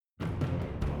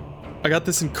I got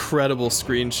this incredible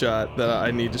screenshot that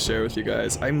I need to share with you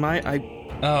guys.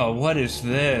 Oh, what is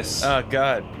this? Oh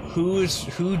God. Who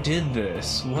did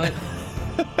this? What?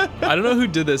 I don't know who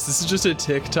did this. This is just a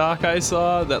TikTok I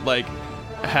saw that like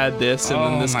had this, and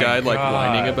then this guy like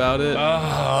whining about it.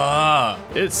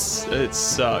 It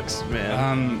sucks,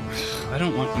 man. I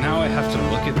don't want. Now I have to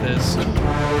look at this.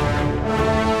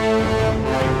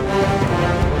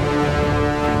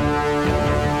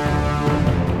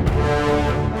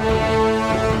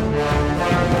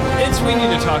 We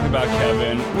need to talk about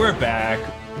Kevin. We're back.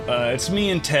 It's me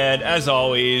and Ted, as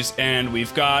always, and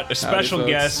we've got a special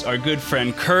guest. Our good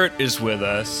friend Kurt is with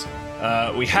us.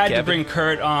 We had to bring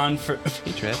Kurt on for.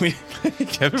 Hey,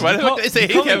 Kevin, why did I say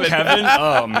hey, Kevin? Kevin?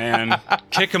 Oh man,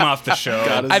 kick him off the show.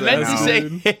 I meant to say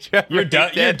hey, Trevor. You're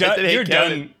done. You're done. Hey, You're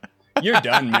done. You're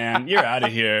done, man. You're out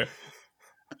of here.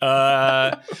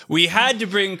 We had to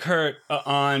bring Kurt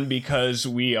on because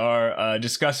we are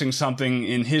discussing something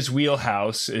in his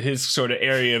wheelhouse, his sort of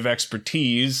area of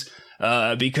expertise.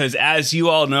 Because as you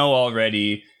all know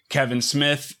already, Kevin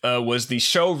Smith was the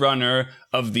showrunner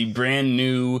of the brand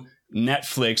new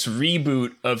Netflix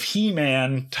reboot of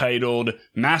He-Man titled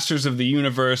Masters of the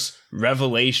Universe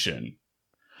Revelation.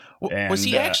 Was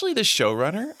he actually the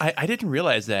showrunner? I didn't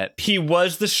realize that. He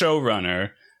was the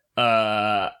showrunner.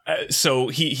 So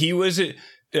he was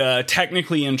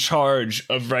technically in charge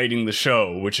of writing the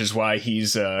show, which is why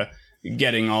he's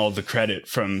getting all the credit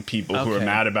from people who are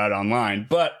mad about it online.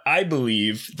 But I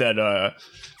believe that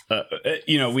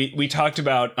we talked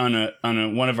about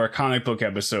on one of our comic book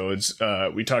episodes,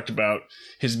 we talked about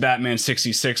his Batman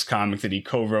 66 comic that he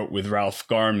co-wrote with Ralph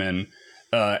Garman.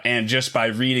 And just by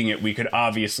reading it, we could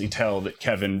obviously tell that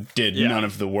Kevin did none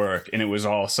of the work, and it was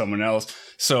all someone else.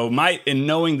 So in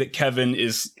knowing that Kevin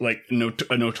is like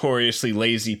a notoriously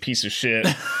lazy piece of shit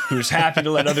who's happy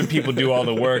to let other people do all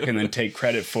the work and then take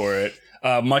credit for it,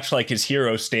 much like his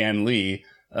hero Stan Lee,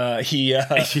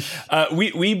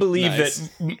 we believe that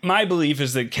my belief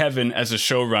is that Kevin as a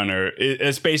showrunner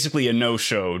is basically a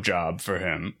no-show job for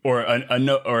him, or a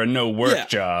no work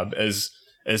job as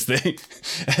they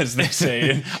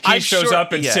say. He shows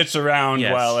up and sits around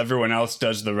while everyone else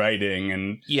does the writing.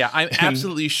 And I'm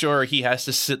absolutely sure he has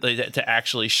to sit to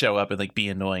actually show up and like be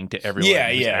annoying to everyone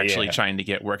who's actually trying to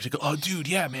get work. To go, oh, dude,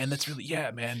 yeah, man, that's really,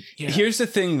 man. Yeah. Here's the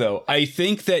thing, though. I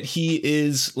think that he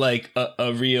is like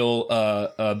a real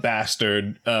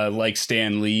bastard like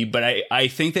Stan Lee, but I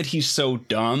think that he's so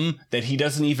dumb that he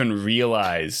doesn't even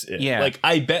realize it. Yeah. Like,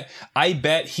 I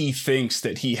bet he thinks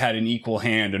that he had an equal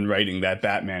hand in writing that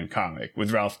Batman comic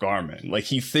with Ralph Garman. Like,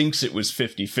 he thinks it was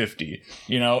 50-50,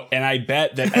 and I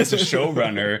bet that as a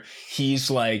showrunner, he's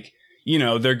like,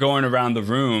 they're going around the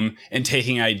room and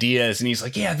taking ideas, and he's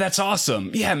like, yeah, that's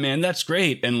awesome. Yeah, man, that's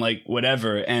great. And like,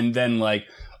 whatever. And then like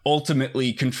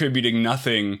ultimately contributing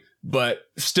nothing, but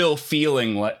still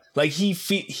feeling like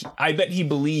I bet he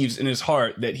believes in his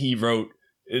heart that he wrote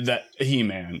that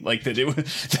He-Man, like that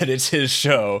it's his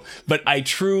show. But I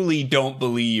truly don't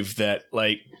believe that,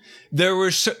 like, there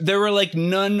were like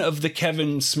none of the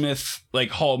Kevin Smith like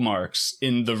hallmarks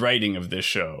in the writing of this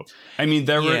show. I mean,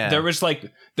 there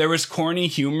was corny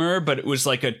humor, but it was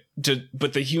like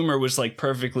but the humor was like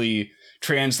perfectly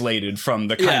translated from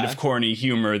the kind of corny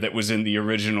humor that was in the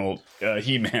original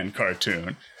He-Man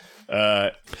cartoon.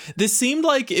 This seemed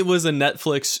like it was a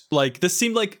Netflix, like this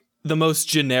seemed like the most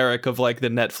generic of like the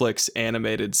Netflix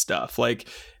animated stuff. Like,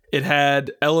 it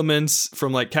had elements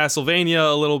from like Castlevania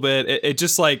a little bit. It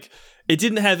just like, it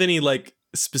didn't have any like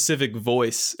specific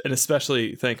voice, and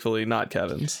especially thankfully not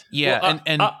Kevin's. Yeah.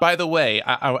 Well, by the way,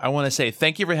 I want to say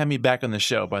thank you for having me back on the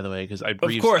show, by the way, because I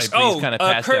breezed kind of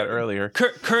passed out earlier.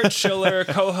 Kurt Schiller,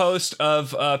 co-host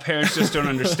of Parents Just Don't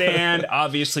Understand,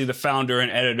 obviously the founder and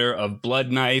editor of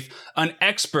Blood Knife, an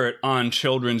expert on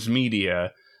children's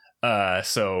media.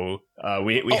 So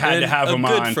we had to have him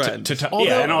on to talk.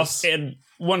 Yeah, and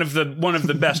one of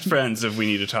the best friends of We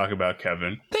Need to Talk About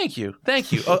Kevin. Thank you.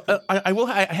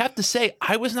 I have to say,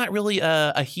 I was not really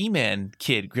a He-Man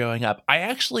kid growing up. I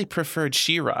actually preferred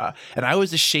She-Ra, and I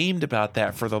was ashamed about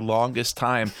that for the longest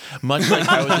time. Much like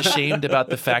I was ashamed about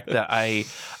the fact that I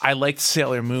liked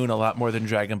Sailor Moon a lot more than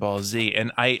Dragon Ball Z,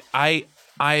 and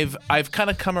I've kind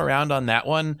of come around on that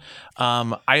one.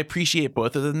 I appreciate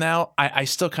both of them now. I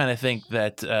still kind of think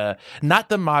that not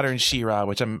the modern She-Ra,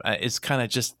 which is kind of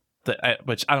just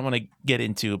which I don't want to get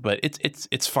into, but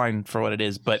it's fine for what it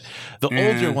is. But the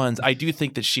older ones, I do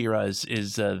think that She-Ra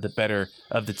is the better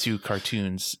of the two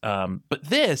cartoons. But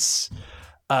this,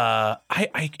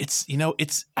 it's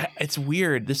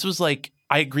weird. This was like,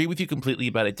 I agree with you completely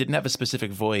about it didn't have a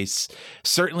specific voice.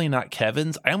 Certainly not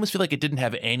Kevin's. I almost feel like it didn't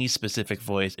have any specific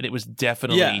voice, and it was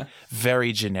definitely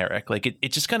very generic. Like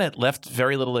it just kind of left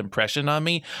very little impression on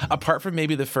me, apart from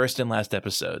maybe the first and last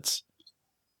episodes.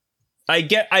 I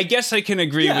guess I can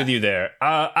agree with you there.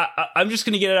 I'm just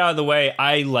going to get it out of the way.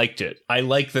 I liked it. I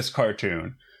like this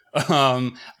cartoon.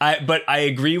 But I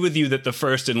agree with you that the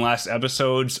first and last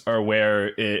episodes are where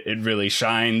it really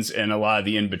shines, and a lot of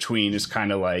the in between is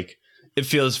kind of like, it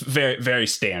feels very, very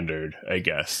standard, I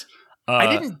guess. I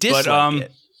didn't dislike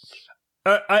it.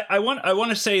 I want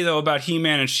to say though about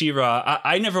He-Man and She-Ra,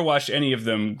 I never watched any of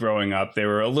them growing up. They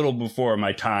were a little before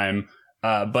my time.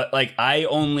 But like I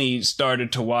only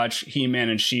started to watch He-Man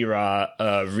and She-Ra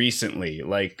recently.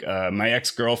 Like my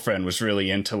ex-girlfriend was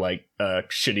really into like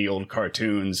shitty old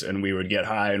cartoons, and we would get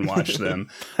high and watch them.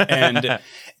 and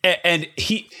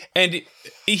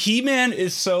He-Man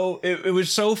is so it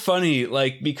was so funny,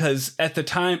 like, because at the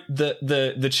time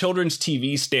the children's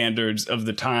TV standards of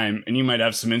the time, and you might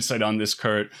have some insight on this,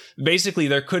 Kurt, basically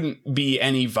there couldn't be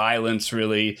any violence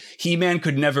really. He-Man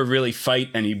could never really fight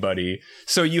anybody.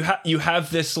 So you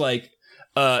have this like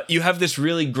you have this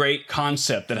really great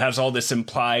concept that has all this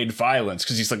implied violence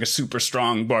because he's like a super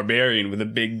strong barbarian with a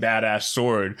big badass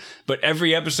sword. But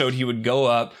every episode he would go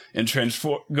up and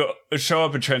show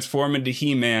up and transform into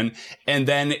He-Man, and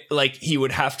then like he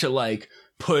would have to like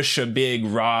push a big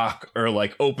rock or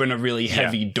like open a really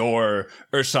heavy door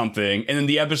or something, and then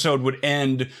the episode would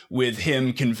end with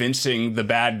him convincing the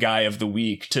bad guy of the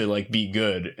week to like be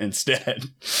good instead.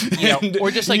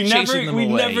 Or just like chasing them away.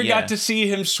 We never got to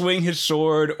see him swing his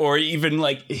sword or even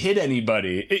like hit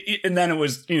anybody. And then it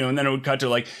was, and then it would cut to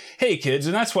like, hey kids,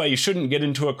 and that's why you shouldn't get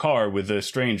into a car with a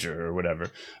stranger or whatever.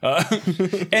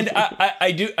 And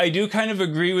I do kind of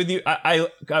agree with you.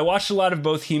 I watched a lot of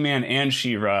both He-Man and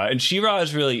She-Ra, and She-Ra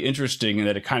is really interesting in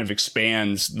that it kind of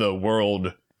expands the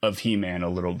world of He-Man a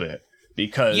little bit,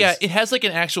 because it has like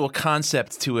an actual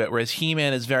concept to it, whereas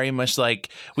He-Man is very much like,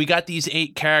 we got these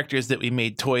 8 characters that we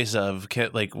made toys of,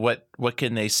 like what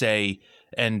can they say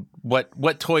and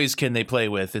what toys can they play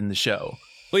with in the show.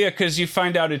 Well, yeah, because you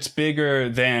find out it's bigger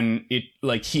than it,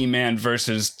 like He-Man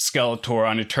versus Skeletor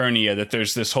on Eternia. That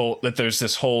there's this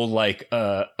whole like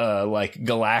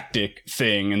galactic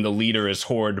thing, and the leader is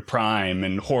Horde Prime,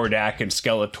 and Hordak and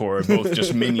Skeletor are both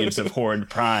just minions of Horde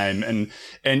Prime, and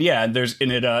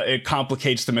it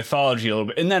complicates the mythology a little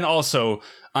bit, and then also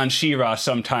on She-Ra,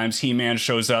 sometimes He-Man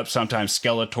shows up, sometimes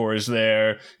Skeletor is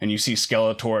there, and you see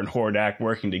Skeletor and Hordak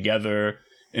working together.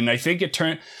 And I think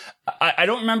I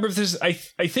don't remember if this, I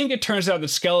think it turns out that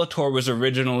Skeletor was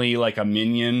originally like a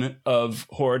minion of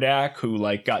Hordak who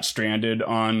like got stranded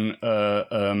on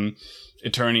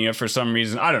Eternia for some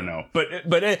reason. I don't know.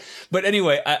 But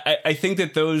anyway, I think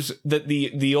that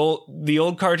the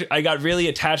old cartoon, I got really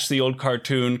attached to the old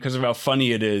cartoon because of how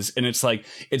funny it is. And it's like,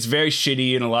 it's very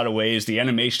shitty in a lot of ways. The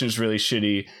animation is really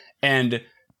shitty. And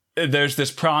there's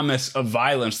this promise of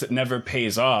violence that never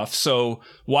pays off. So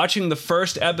watching the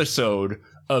first episode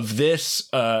of this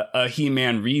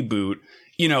He-Man reboot,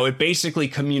 it basically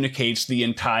communicates the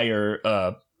entire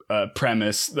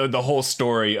premise, the whole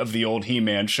story of the old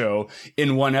He-Man show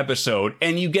in one episode,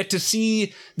 and you get to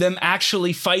see them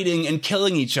actually fighting and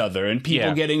killing each other, and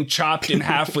people getting chopped in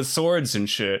half with swords and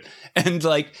shit, and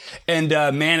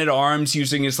Man-at-Arms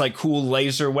using his like cool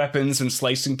laser weapons and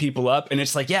slicing people up, and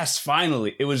it's like, yes,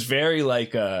 finally. It was very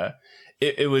like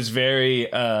it was very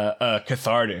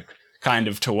cathartic kind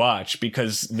of to watch,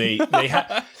 because they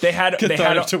had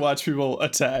to watch people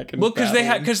attack. And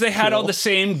because they had all the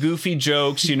same goofy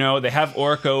jokes. They have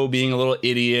Orko being a little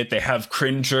idiot. They have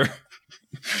Cringer,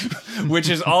 which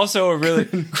is also a really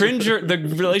Cringer. The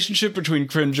relationship between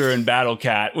Cringer and Battle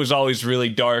Cat was always really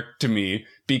dark to me,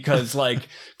 because like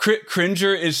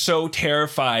Cringer is so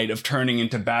terrified of turning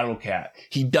into Battle Cat.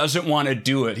 He doesn't want to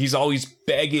do it. He's always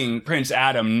begging Prince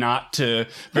Adam not to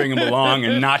bring him along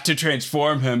and not to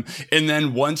transform him. And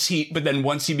then once he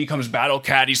becomes Battle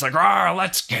Cat, he's like, "Ah,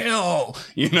 let's kill!"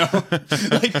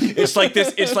 It's like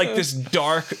this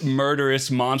dark,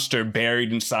 murderous monster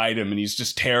buried inside him, and he's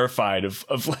just terrified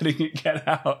of letting it get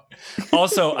out.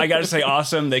 Also, I gotta say,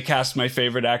 awesome. They cast my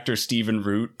favorite actor, Stephen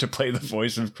Root, to play the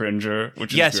voice of Cringer,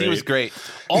 which is great. He was great.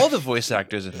 All the voice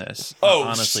actors in this,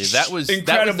 honestly, that was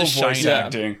incredible the voice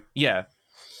acting. Yeah.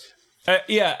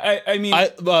 I mean,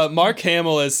 Mark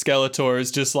Hamill as Skeletor is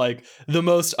just like the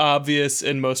most obvious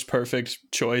and most perfect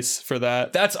choice for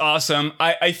that. That's awesome.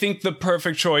 I think the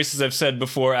perfect choice, as I've said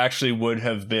before, actually would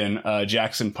have been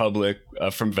Jackson Public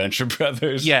from Venture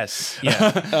Brothers. Yes.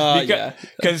 Yeah.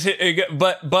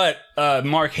 But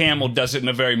Mark Hamill does it in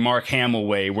a very Mark Hamill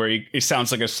way, where he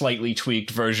sounds like a slightly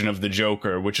tweaked version of the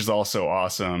Joker, which is also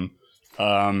awesome.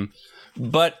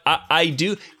 But I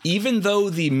do, even though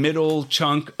the middle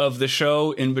chunk of the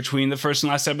show in between the first and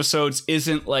last episodes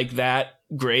isn't like that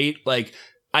great, like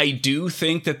I do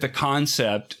think that the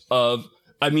concept of,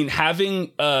 I mean,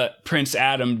 having Prince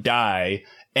Adam die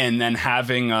and then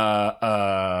having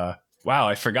wow,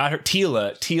 I forgot her,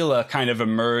 Teela kind of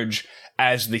emerge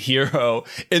as the hero,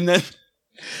 and then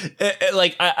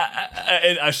like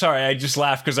I'm sorry, I just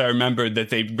laughed because I remembered that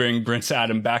they bring Prince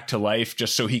Adam back to life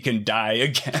just so he can die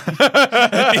again,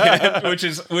 which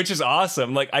is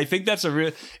awesome. Like I think that's a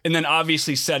real, and then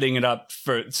obviously setting it up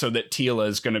so that Teela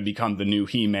is going to become the new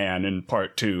He-Man in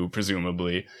part 2,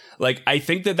 presumably. Like I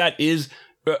think that is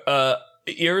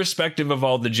irrespective of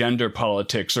all the gender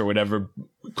politics or whatever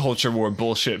culture war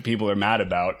bullshit people are mad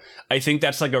about, I think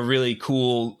that's like a really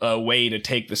cool way to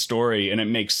take the story, and it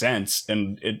makes sense.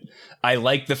 And I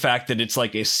like the fact that it's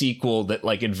like a sequel that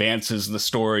like advances the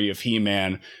story of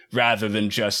He-Man rather than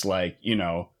just like, you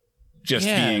know,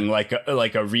 being like a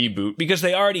reboot, because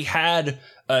they already had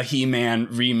a He-Man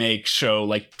remake show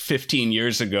like 15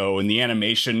 years ago and the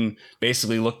animation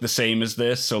basically looked the same as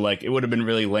this. So like it would have been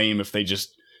really lame if they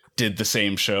just did the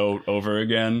same show over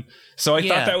again. So I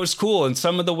thought that was cool. And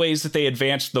some of the ways that they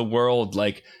advanced the world,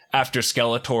 like after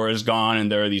Skeletor is gone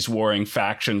and there are these warring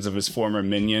factions of his former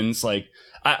minions, like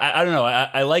I don't know,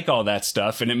 I like all that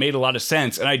stuff, and it made a lot of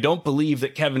sense. And I don't believe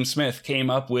that Kevin Smith came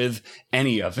up with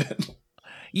any of it.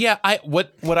 Yeah,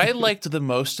 what I liked the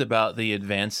most about the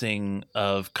advancing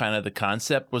of kind of the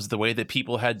concept was the way that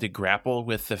people had to grapple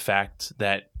with the fact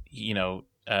that, you know,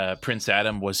 Prince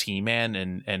Adam was He-Man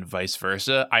and vice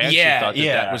versa. I actually thought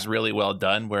that was really well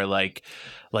done, where like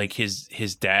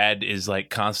his dad is like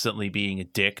constantly being a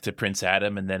dick to Prince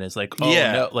Adam, and then is like,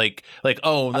 like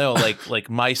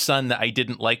my son that I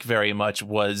didn't like very much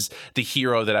was the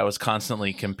hero that I was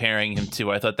constantly comparing him to.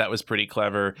 I thought that was pretty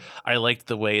clever. I liked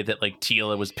the way that like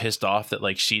Teela was pissed off that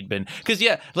like she'd been, because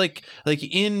like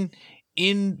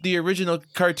in the original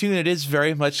cartoon, it is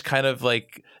very much kind of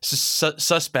like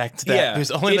suspect that there's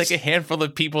only like a handful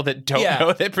of people that don't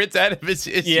know that Prince Adam is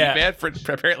He-Man for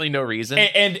apparently no reason.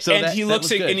 And he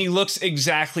looks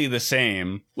exactly the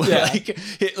same. Yeah.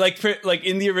 like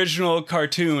in the original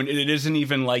cartoon, it isn't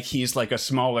even like he's like a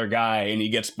smaller guy and he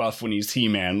gets buff when he's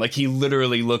He-Man. Like he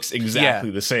literally looks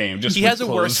exactly the same. Just he has a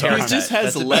worse haircut. He just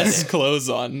has less clothes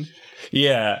on.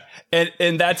 Yeah,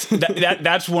 and that's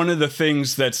one of the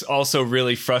things that's also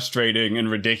really frustrating and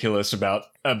ridiculous about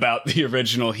the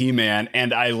original He-Man,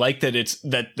 and I like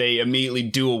that they immediately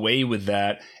do away with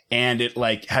that, and it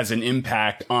like has an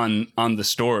impact on the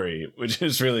story, which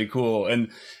is really cool. And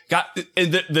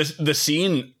the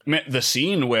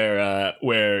scene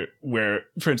where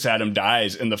Prince Adam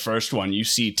dies in the first one, you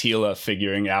see Teela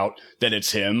figuring out that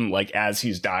it's him, like as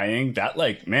he's dying. That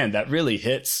like, man, that really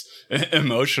hits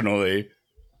emotionally.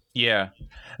 Yeah.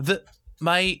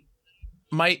 My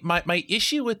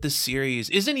issue with the series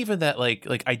isn't even that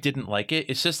like I didn't like it.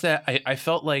 It's just that I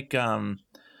felt like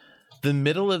the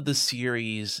middle of the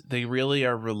series, they really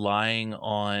are relying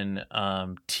on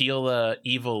Teela,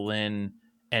 Evil-Lyn,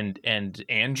 and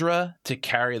Andra to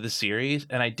carry the series,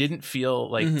 and I didn't feel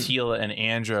like Teela and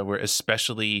Andra were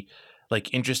especially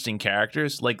like interesting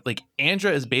characters. Like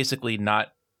Andra is basically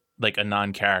not like a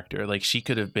non-character. Like she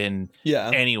could have been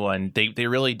anyone. They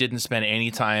really didn't spend any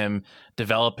time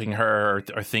developing her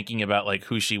or thinking about like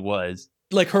who she was.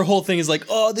 Like her whole thing is like,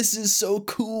 oh, this is so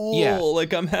cool. Yeah.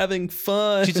 Like I'm having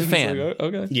fun. She's a fan. Like,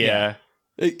 okay. Yeah.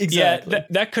 Exactly. Yeah,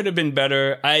 that could have been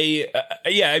better. I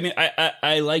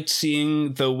liked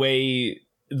seeing the way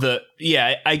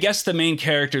I guess the main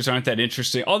characters aren't that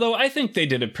interesting. Although I think they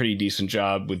did a pretty decent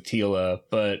job with Teela,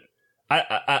 but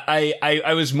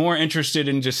I was more interested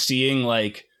in just seeing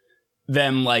like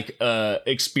them like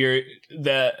experience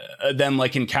them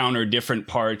like encounter different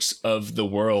parts of the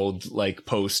world like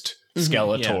post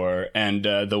Skeletor, and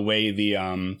the way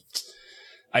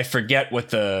I forget what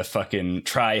the fucking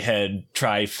tri-head,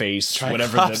 tri-face,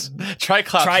 whatever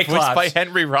Triclops, voiced by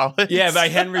Henry Rollins. Yeah, by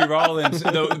Henry Rollins.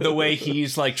 The way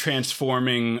he's like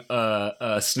transforming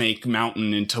Snake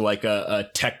Mountain into like a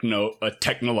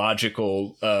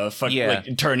technological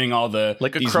like turning all the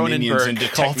like a these Cronenberg minions into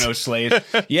cult. techno slaves.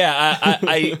 Yeah,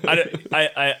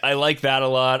 I like that a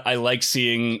lot. I like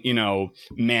seeing, you know,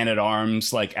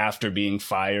 Man-at-Arms like after being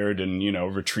fired and, you know,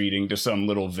 retreating to some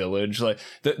little village. Like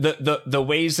the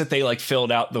ways that they like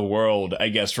filled out the world, I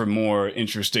guess, were more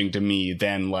interesting to me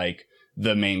than like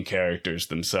the main characters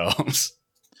themselves.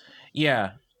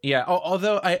 Yeah.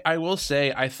 Although I will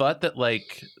say I thought that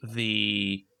like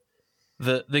the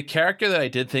character that I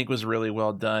did think was really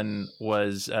well done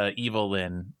was Evil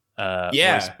Lynn.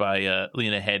 Voiced by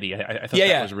Lena Headey. I thought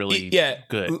that was really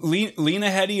good. Lena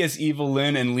Headey as Evil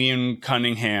Lynn and Liam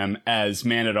Cunningham as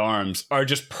Man-at-Arms are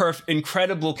just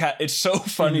incredible. It's so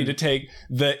funny to take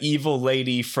the evil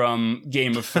lady from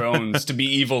Game of Thrones to be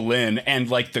Evil Lynn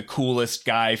and like the coolest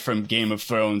guy from Game of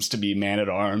Thrones to be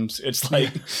Man-at-Arms. It's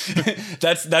like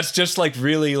that's just like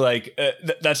really like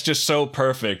that's just so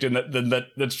perfect, and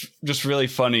that's just really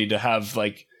funny to have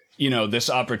like, you know,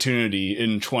 this opportunity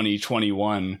in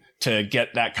 2021 to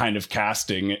get that kind of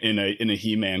casting in a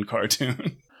He-Man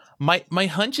cartoon. My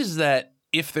hunch is that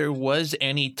if there was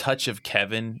any touch of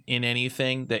Kevin in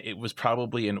anything, that it was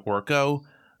probably an Orko,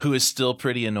 who is still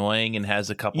pretty annoying and has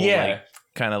a couple like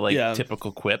kind of like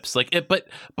typical quips. Like it, but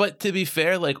to be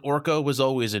fair, like Orko was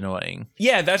always annoying.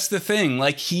 Yeah, that's the thing.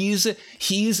 Like he's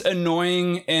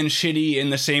annoying and shitty in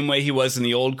the same way he was in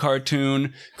the old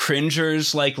cartoon.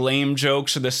 Cringer's like lame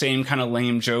jokes are the same kind of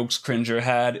lame jokes Cringer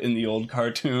had in the old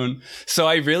cartoon. So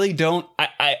I really don't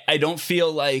I don't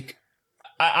feel like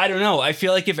I don't know. I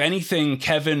feel like if anything,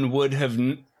 Kevin would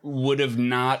have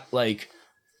not like.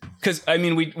 Because, I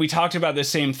mean, we talked about the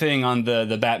same thing on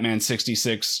the Batman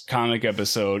 66 comic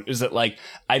episode, is that, like,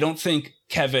 I don't think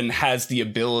Kevin has the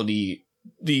ability,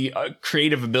 the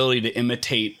creative ability to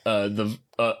imitate the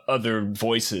other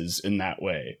voices in that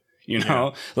way. You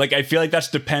know, like, I feel like that's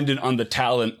dependent on the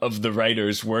talent of the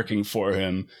writers working for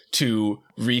him to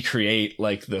recreate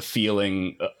like the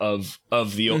feeling of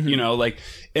the, you know, like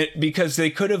because they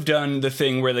could have done the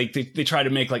thing where like they try to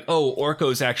make like, oh,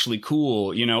 Orko's actually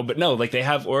cool, you know, but no, like they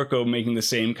have Orko making the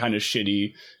same kind of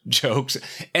shitty jokes.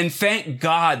 And thank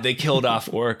God they killed off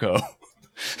Orko.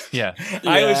 Yeah.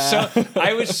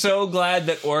 I was so glad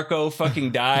that Orko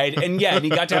fucking died. And he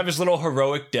got to have his little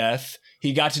heroic death.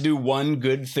 He got to do one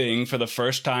good thing for the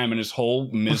first time in his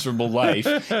whole miserable life,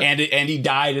 and he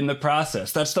died in the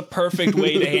process. That's the perfect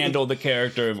way to handle the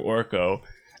character of Orko.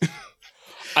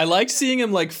 I liked seeing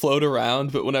him like float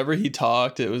around, but whenever he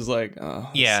talked, it was like, oh,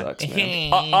 sucks,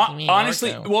 man.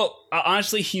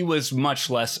 Honestly, he was much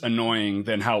less annoying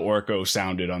than how Orko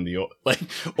sounded on the old. Like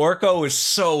Orko is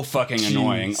so fucking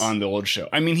annoying on the old show.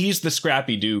 I mean, he's the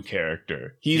Scrappy Doo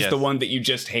character. He's the one that you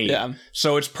just hate. Yeah.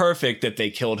 So it's perfect that they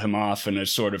killed him off in a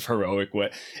sort of heroic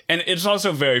way. And it's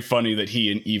also very funny that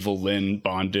he and Evil Lynn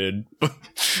bonded.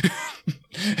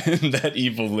 And that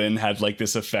Evil Lynn had like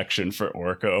this affection for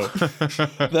Orko.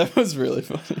 That was really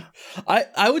funny.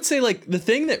 I would say like the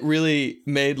thing that really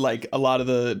made like a lot of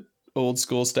the old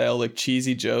school style like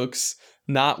cheesy jokes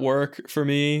not work for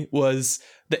me was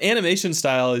the animation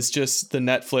style is just the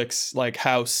Netflix like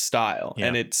house style,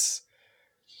 and it's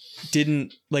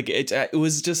didn't like it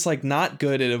was just like not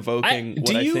good at evoking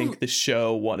what I think the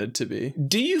show wanted to be.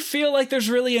 Do you feel like there's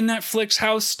really a Netflix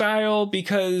house style?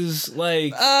 Because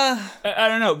like I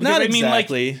don't know, because not I mean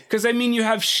exactly. like because I mean you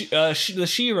have the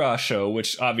She-Ra show,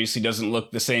 which obviously doesn't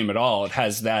look the same at all. It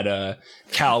has that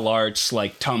Cal Arts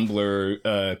like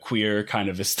Tumblr queer kind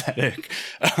of aesthetic.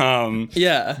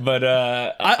 But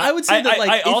I would say that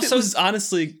like if it was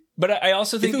honestly. But I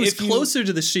also think if it was closer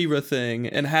to the She-Ra thing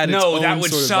and had its own that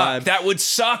would sort suck. of vibe, that would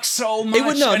suck so much. It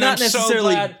would not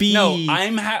necessarily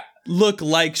look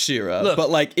like She-Ra,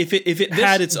 but like if it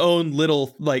had its own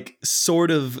little like sort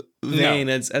of vein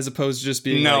as opposed to just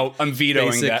being I'm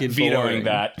vetoing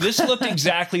that. This looked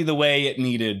exactly the way it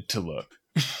needed to look.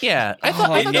 Yeah, I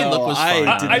thought the look was fine.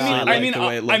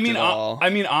 I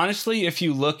mean, honestly, if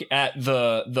you look at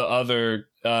the other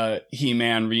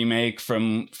He-Man remake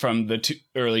from the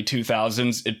early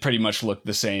 2000s, it pretty much looked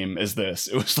the same as this.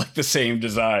 It was like the same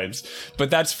designs, but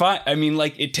that's fine. I mean,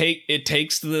 like it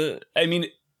takes the. I mean,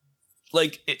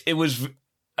 like it was.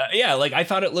 Like I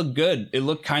thought it looked good. It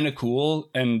looked kind of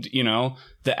cool, and you know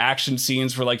the action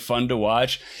scenes were like fun to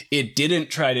watch. It didn't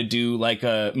try to do like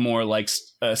a more like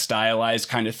a stylized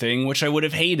kind of thing, which I would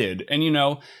have hated. And you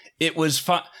know, it was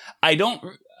fun. I don't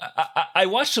I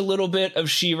watched a little bit of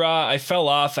She-Ra. I fell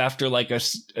off after like a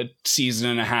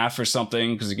season and a half or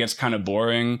something because it gets kind of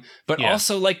boring. But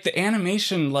also like the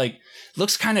animation like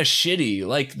looks kind of shitty.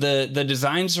 Like the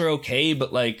designs are okay,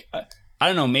 but like I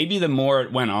don't know. Maybe the more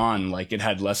it went on, like it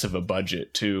had less of a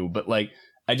budget too. But like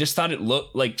I just thought it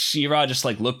looked like She-Ra just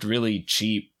like looked really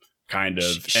cheap. Kind of.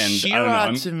 And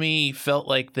She-Ra to me felt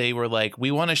like they were like, we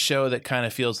want a show that kind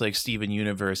of feels like Steven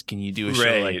Universe. Can you do a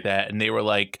show like that? And they were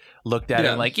like, looked at it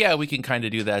and like, yeah, we can kind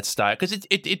of do that style. Because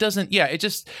it doesn't, it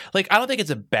just, like, I don't think it's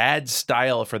a bad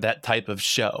style for that type of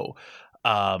show.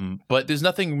 But there's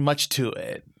nothing much to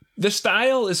it. The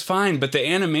style is fine, but the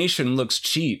animation looks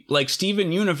cheap. Like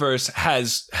Steven Universe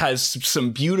has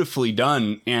some beautifully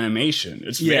done animation.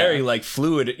 It's very like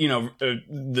fluid,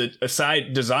 the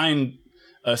design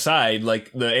aside,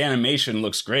 like the animation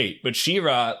looks great, but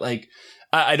She-Ra, like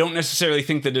I don't necessarily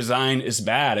think the design is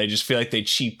bad. I just feel like they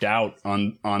cheaped out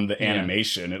on the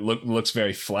animation. It looks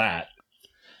very flat.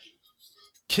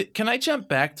 Can I jump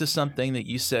back to something that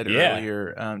you said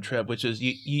earlier, Trev, which is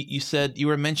you said you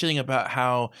were mentioning about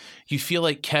how you feel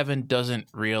like Kevin doesn't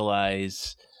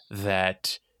realize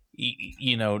that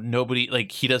nobody,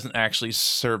 like, he doesn't actually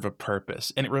serve a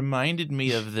purpose. And it reminded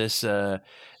me of this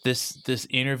this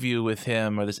interview with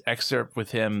him, or this excerpt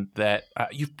with him that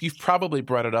you've probably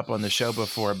brought it up on the show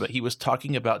before, but he was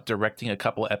talking about directing a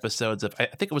couple episodes of, I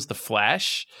think it was the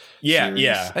Flash series,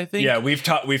 I think.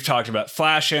 We've talked about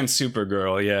Flash and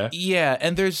Supergirl.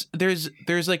 And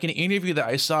there's like an interview that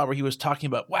I saw where he was talking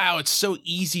about, wow, it's so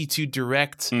easy to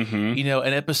direct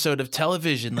an episode of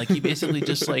television. Like, you basically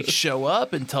just like show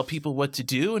up and tell people what to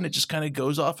do, and it just kind of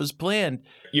goes off as planned.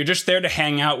 You're just there to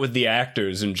hang out with the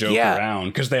actors and joke around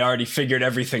because they already figured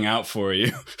everything out for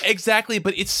you. Exactly.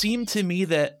 But it seemed to me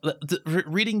that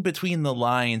reading between the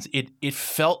lines, it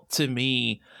felt to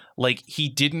me like he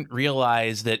didn't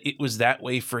realize that it was that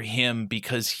way for him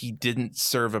because he didn't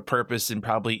serve a purpose and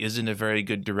probably isn't a very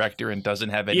good director and doesn't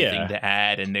have anything to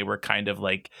add. And they were kind of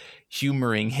like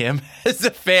humoring him as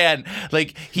a fan.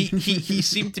 Like he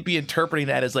seemed to be interpreting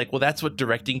that as like, well, that's what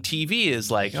directing TV is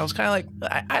like. I was kind of like,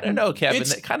 I don't know, Kevin.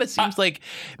 It kind of seems like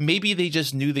maybe they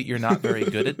just knew that you're not very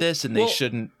good at this and they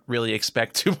shouldn't really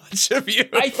expect too much of you.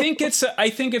 I think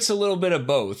it's a little bit of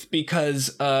both,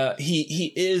 because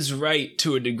he is right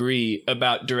to a degree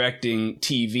about directing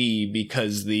TV,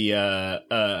 because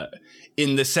in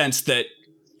the sense that,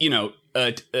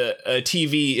 a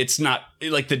TV, it's not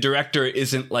like the director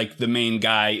isn't like the main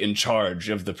guy in charge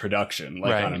of the production,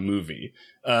 like on a movie.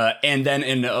 And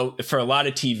then for a lot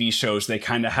of TV shows, they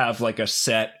kind of have like a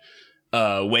set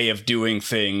way of doing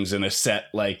things and a set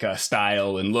like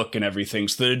style and look and everything.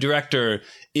 So the director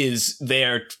is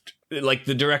there, like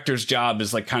the director's job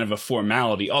is like kind of a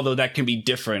formality, although that can be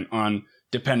different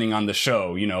depending on the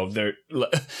show,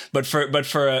 but for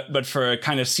a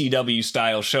kind of CW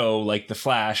style show like The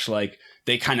Flash, like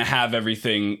they kind of have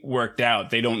everything worked out.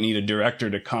 They don't need a director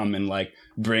to come and like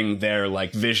bring their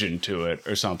like vision to it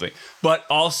or something. But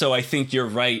also I think you're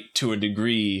right to a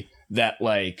degree that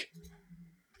like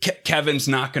Kevin's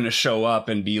not going to show up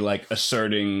and be like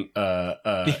asserting,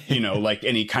 like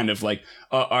any kind of like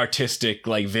artistic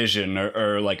like vision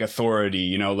or like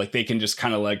authority, like they can just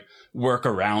kind of like work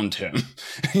around him,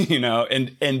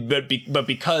 but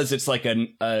because it's like a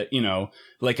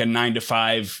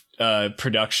 9-to-5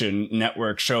 production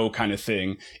network show kind of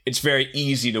thing, it's very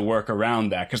easy to work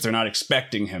around that because they're not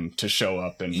expecting him to show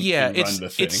up and run the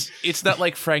thing. It's not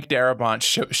like Frank Darabont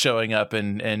showing up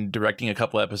and directing a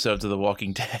couple episodes of The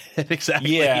Walking Dead.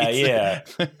 Exactly. Yeah.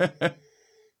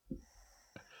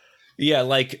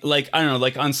 Like I don't know,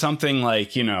 like on something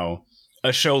like,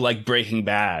 a show like Breaking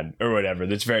Bad or whatever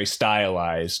that's very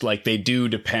stylized, like they do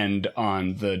depend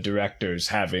on the directors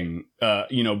having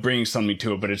bringing something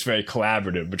to it, but it's very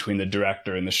collaborative between the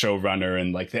director and the showrunner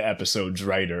and like the episode's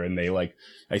writer, and they like,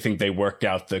 I think they worked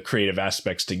out the creative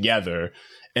aspects together.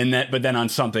 And that, but then on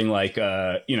something like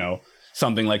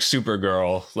something like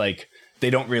Supergirl, like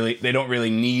they don't really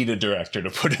need a director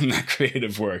to put in that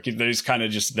creative work. They're just kind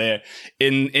of just there.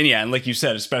 And like you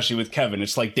said, especially with Kevin,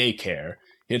 it's like daycare.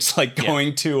 It's like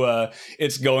going to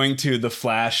the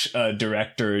Flash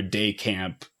director day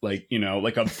camp, like,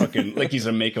 like a fucking like he's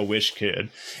a Make-A-Wish kid,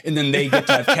 and then they get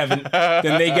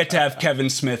to have Kevin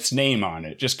Smith's name on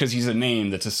it just because he's a name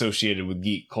that's associated with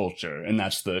geek culture, and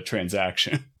that's the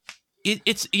transaction.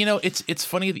 It's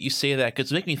funny that you say that,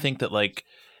 because it makes me think that like.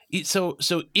 So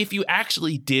if you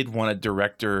actually did want a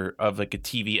director of like a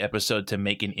TV episode to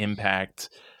make an impact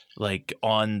like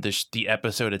on the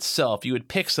episode itself, you would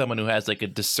pick someone who has like a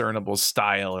discernible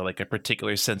style or like a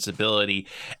particular sensibility,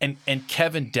 and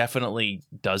Kevin definitely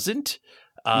doesn't.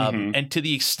 And to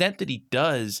the extent that he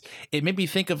does, it made me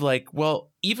think of like,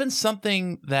 well, even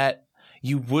something that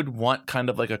you would want kind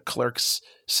of like a Clerks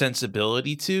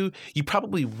sensibility to, you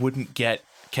probably wouldn't get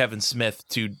Kevin Smith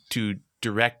to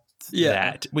direct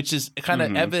that, which is kind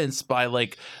of evidenced by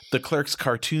like the Clerks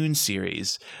cartoon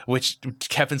series, which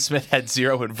Kevin Smith had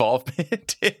zero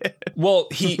involvement in. Well,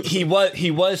 he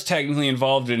was technically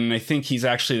involved in, and I think he's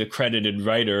actually the credited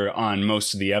writer on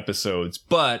most of the episodes,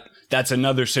 but that's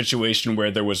another situation where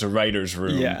there was a writer's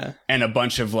room and a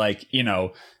bunch of like,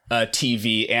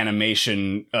 TV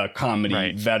animation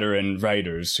comedy veteran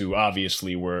writers who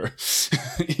obviously were,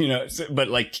 but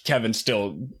like Kevin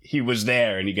he was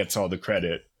there and he gets all the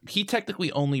credit. He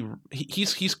technically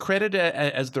he's credited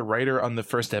as the writer on the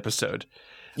first episode,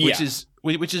 which is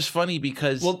funny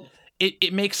because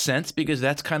it makes sense, because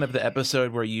that's kind of the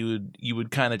episode where you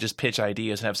would kind of just pitch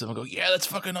ideas and have someone go, yeah, that's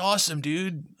fucking awesome,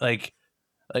 dude.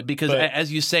 Because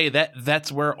as you say, that's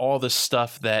where all the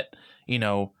stuff that,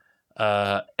 an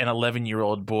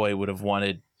 11-year-old boy would have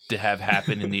wanted to have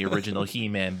happen in the original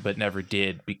He-Man, but never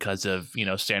did because of,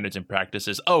 standards and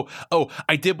practices. Oh,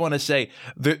 I did want to say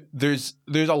there's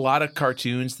a lot of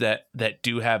cartoons that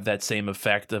do have that same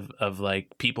effect of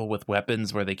like people with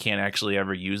weapons where they can't actually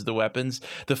ever use the weapons.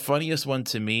 The funniest one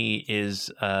to me is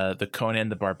the Conan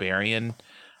the Barbarian,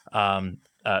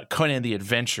 Conan the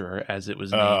Adventurer, as it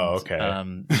was named,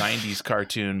 90s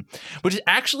cartoon, which is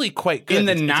actually quite good. In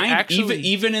the 90s,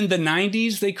 even in the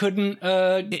 90s, they couldn't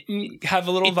have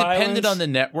a little violence? It depended on the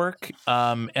network,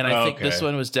 and I think this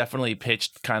one was definitely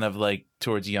pitched kind of like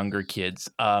towards younger kids.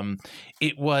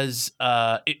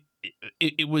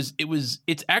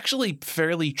 It's actually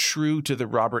fairly true to the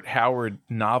Robert Howard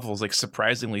novels, like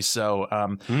surprisingly so.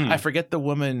 I forget the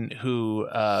woman who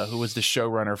was the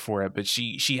showrunner for it, but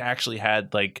she actually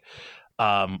had like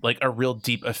a real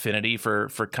deep affinity for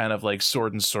kind of like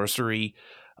sword and sorcery,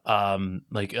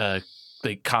 like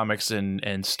comics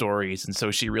and stories, and so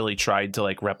she really tried to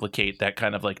like replicate that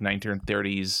kind of like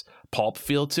 1930s pulp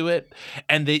feel to it.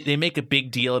 And they make a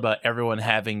big deal about everyone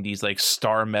having these like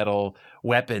star metal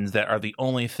weapons that are the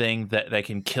only thing that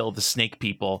can kill the snake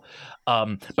people,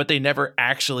 but they never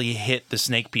actually hit the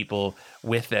snake people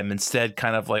with them. Instead,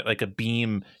 kind of like a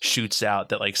beam shoots out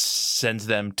that like sends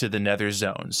them to the nether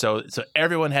zone. So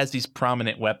everyone has these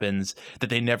prominent weapons that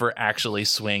they never actually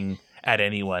swing at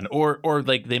anyone, or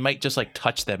like they might just like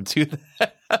touch them to them.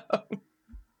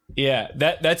 Yeah,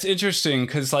 that's interesting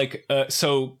because like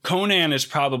so Conan is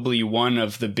probably one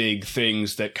of the big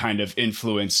things that kind of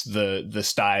influenced the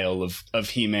style of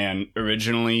He-Man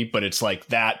originally, but it's like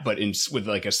that, but with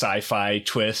like a sci-fi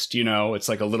twist, it's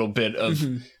like a little bit of,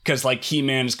 because like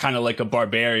He-Man is kind of like a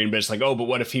barbarian, but it's like, oh, but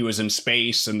what if he was in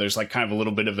space? And there's like kind of a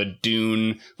little bit of a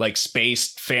Dune like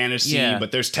space fantasy,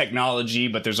 but there's technology,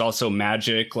 but there's also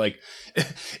magic. Like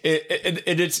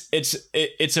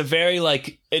it's a very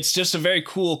like, it's just a very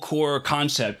cool core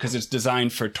concept because it's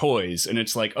designed for toys, and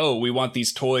it's like, oh, we want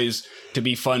these toys to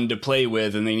be fun to play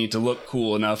with, and they need to look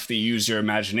cool enough to use your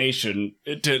imagination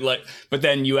to like, but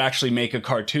then you actually make a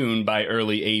cartoon by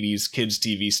early 80s kids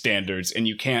TV standards, and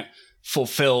you can't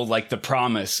fulfill like the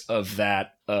promise of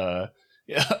that of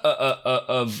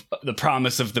the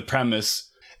promise of the premise.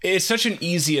 It's such an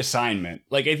easy assignment.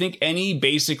 Like, I think any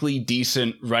basically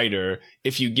decent writer,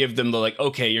 if you give them the like,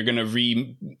 okay, you're going to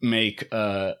remake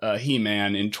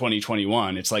He-Man in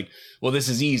 2021, it's like, well, this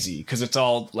is easy because it's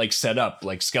all like set up.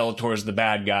 Like Skeletor's the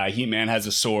bad guy. He-Man has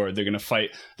a sword. They're going to fight.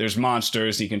 There's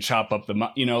monsters. He can chop up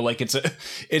like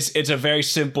it's a very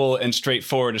simple and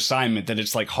straightforward assignment that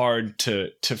it's like hard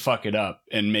to fuck it up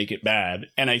and make it bad.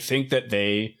 And I think that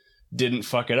they didn't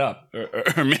fuck it up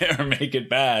or make it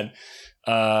bad.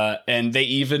 And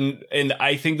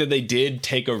I think that they did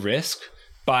take a risk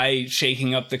by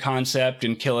shaking up the concept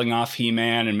and killing off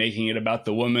He-Man and making it about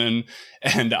the woman.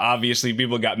 And obviously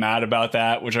people got mad about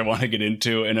that, which I want to get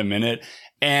into in a minute.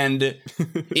 And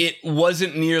it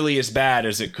wasn't nearly as bad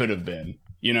as it could have been,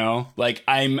 like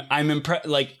I'm impressed,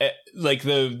 like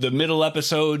the middle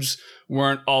episodes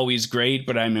weren't always great,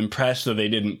 but I'm impressed that they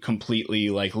didn't completely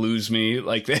like lose me.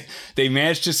 Like they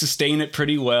managed to sustain it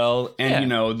pretty well.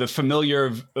 And, the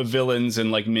familiar villains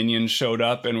and like minions showed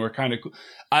up and were kind of cool.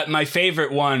 My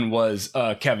favorite one was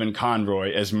Kevin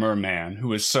Conroy as Merman, who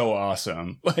was so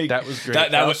awesome. Like that was great.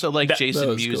 That was also like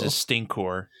Jason Mewes as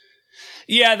Stinkor.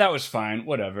 Yeah, that was fine.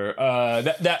 Whatever.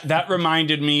 That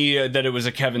reminded me that it was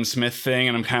a Kevin Smith thing,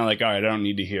 and I'm kind of like, all right, I don't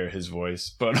need to hear his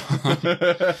voice. But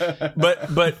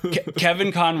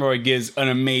Kevin Conroy gives an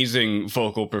amazing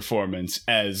vocal performance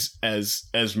as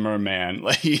Merman.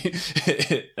 Like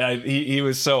he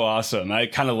was so awesome. I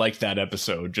kind of liked that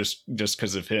episode just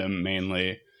because of him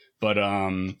mainly. But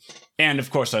and of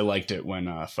course I liked it when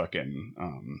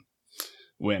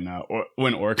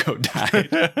when Orko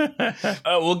died.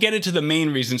 We'll get into the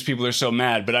main reasons people are so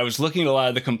mad, but I was looking at a lot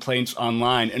of the complaints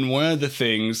online, and one of the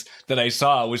things that I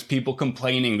saw was people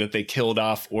complaining that they killed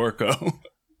off Orko.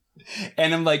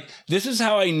 And I'm like, this is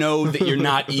how I know that you're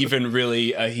not even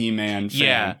really a He-Man fan.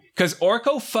 Yeah. Because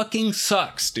Orko fucking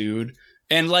sucks, dude.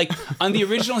 And like on the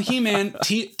original He-Man,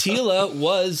 Teela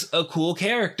was a cool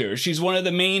character. She's one of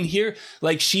the main here.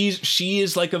 Like she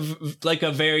is like a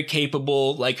very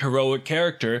capable, like heroic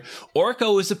character.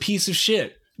 Orko is a piece of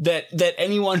shit that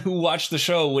anyone who watched the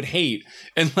show would hate.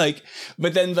 And like,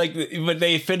 but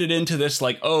they fit it into this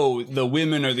like, oh, the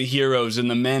women are the heroes and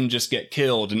the men just get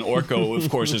killed. And Orko, of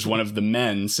course, is one of the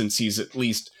men since he's at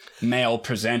least male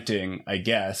presenting, I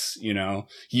guess, you know,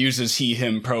 uses he,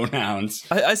 him pronouns.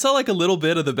 I saw like a little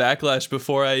bit of the backlash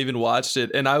before I even watched it,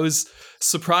 and I was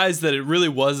surprised that it really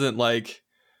wasn't like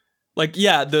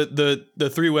yeah,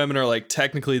 the three women are like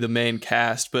technically the main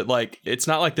cast, but like it's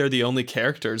not like they're the only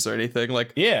characters or anything.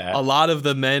 Like yeah, a lot of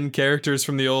the men characters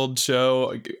from the old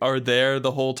show are there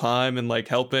the whole time and like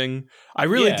helping. I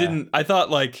really didn't. I thought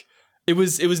like it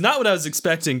was not what I was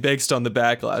expecting based on the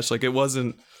backlash. Like it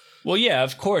wasn't. Well, yeah,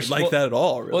 of course. That at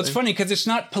all, really. Well, it's funny because it's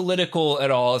not political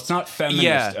at all. It's not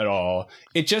feminist at all.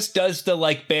 It just does the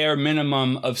like bare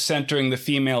minimum of centering the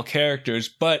female characters,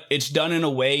 but it's done in a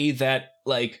way that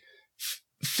like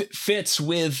fits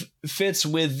with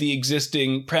the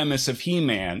existing premise of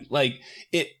He-Man. Like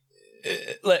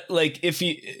like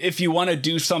if you want to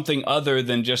do something other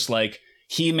than just like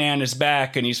He-Man is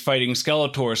back and he's fighting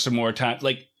Skeletor some more time,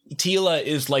 like Teela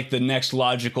is like the next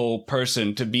logical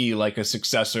person to be like a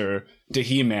successor to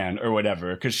He-Man or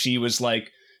whatever, because she was like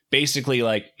basically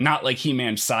like not like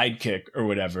He-Man's sidekick or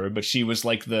whatever, but she was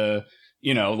like the,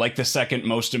 you know, like the second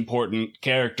most important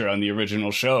character on the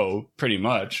original show pretty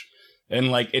much. And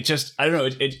like it just, I don't know,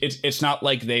 it's not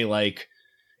like they like,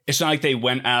 it's not like they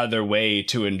went out of their way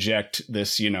to inject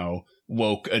this, you know,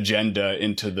 woke agenda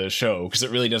into the show, because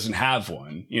it really doesn't have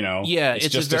one, you know. Yeah, it's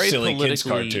just a silly kids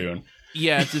cartoon.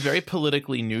 Yeah, it's a very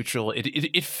politically neutral.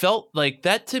 It felt like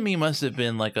that to me must have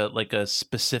been like a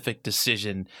specific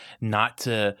decision not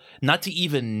to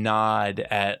even nod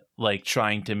at like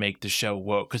trying to make the show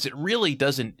woke, because it really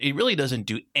doesn't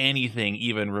do anything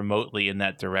even remotely in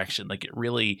that direction. Like it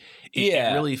really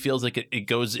feels like it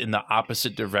goes in the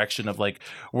opposite direction of like,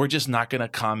 we're just not going to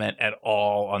comment at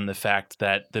all on the fact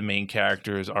that the main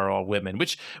characters are all women,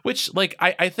 which like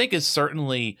I think is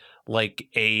certainly like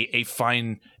a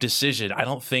fine decision. I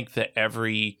don't think that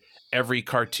every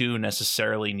cartoon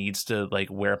necessarily needs to like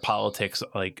wear politics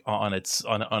like on its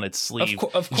sleeve,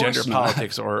 of course gender not.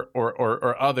 politics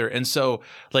or other. And so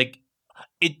like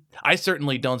I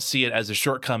certainly don't see it as a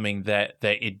shortcoming that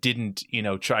it didn't, you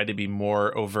know, try to be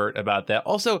more overt about that.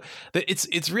 Also, that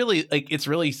it's really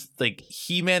like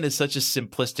He-Man is such a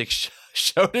simplistic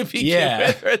show to begin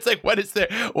with. It's like what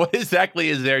exactly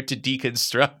is there to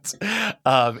deconstruct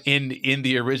in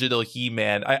the original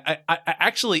He-Man? I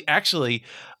actually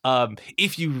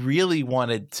if you really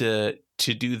wanted to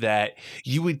do that,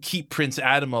 you would keep Prince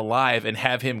Adam alive and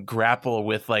have him grapple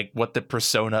with like what the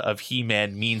persona of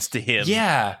He-Man means to him.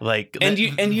 Yeah, like and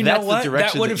you know what?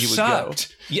 That would have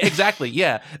sucked. Yeah, exactly.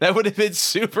 Yeah, that would have been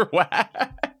super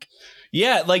whack.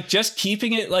 Yeah, like just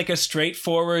keeping it like a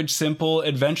straightforward, simple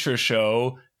adventure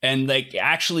show, and like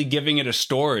actually giving it a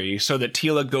story, so that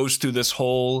Teela goes through this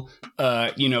whole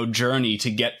journey to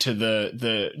get to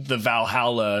the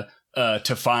Valhalla.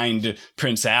 To find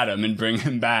Prince Adam and bring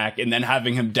him back, and then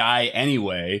having him die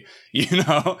anyway, you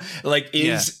know, like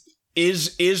is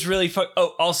really fun.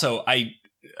 Oh, also,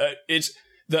 it's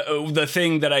the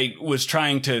thing that I was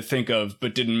trying to think of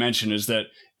but didn't mention is that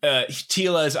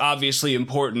Teela is obviously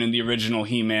important in the original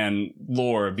He-Man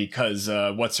lore because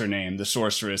what's her name, the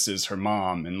sorceress, is her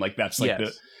mom, and like that's like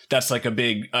that's like a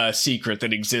big secret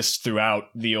that exists throughout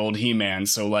the old He-Man.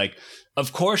 So like,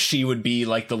 of course she would be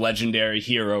like the legendary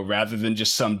hero rather than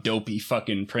just some dopey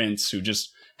fucking prince who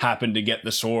just happened to get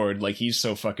the sword. Like he's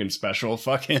so fucking special.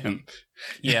 Fuck him.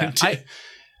 Yeah.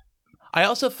 I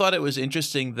also thought it was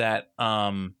interesting that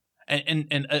and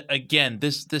again,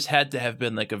 this had to have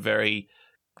been like a very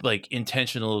like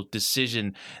intentional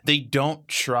decision. They don't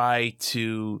try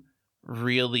to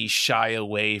really shy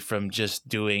away from just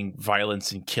doing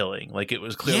violence and killing. Like it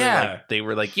was clearly like they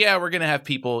were like, yeah, we're gonna have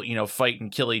people, you know, fight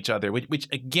and kill each other, which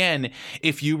again,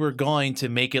 if you were going to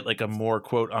make it like a more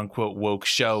quote unquote woke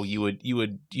show, you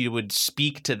would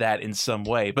speak to that in some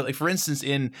way. But like for instance,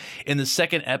 in the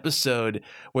second episode,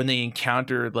 when they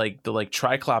encounter like the like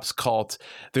Triclops cult,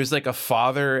 there's like a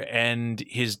father and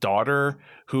his daughter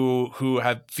who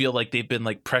have feel like they've been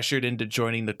like pressured into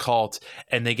joining the cult,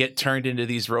 and they get turned into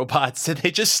these robots, and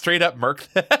they just straight up murk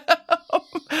them.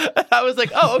 I was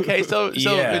like, oh, okay, so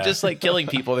Yeah. they're just like killing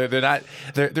people.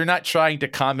 They're not trying to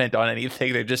comment on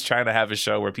anything. They're just trying to have a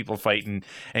show where people fight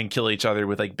and kill each other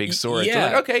with like big swords. Yeah.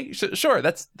 Like, okay, sure,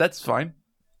 that's fine.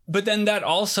 But then that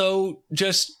also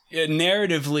just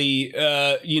narratively,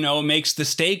 makes the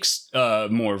stakes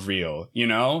more real. You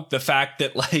know, the fact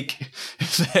that like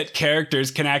that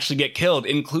characters can actually get killed,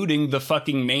 including the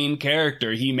fucking main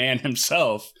character, He-Man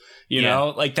himself. You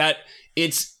know, like that.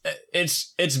 It's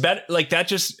better. Like that.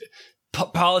 Just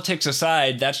politics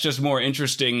aside, that's just more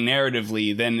interesting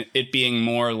narratively than it being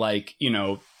more like, you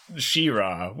know,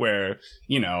 She-Ra, where,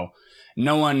 you know,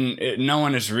 no one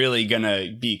is really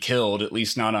gonna be killed, at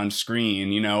least not on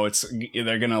screen. You know,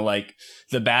 they're gonna like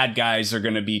the bad guys are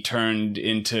gonna be turned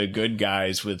into good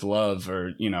guys with love,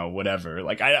 or, you know, whatever.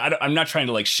 Like I'm not trying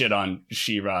to like shit on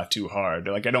She-Ra too hard.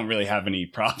 Like I don't really have any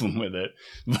problem with it,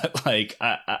 but like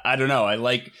I don't know. I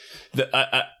like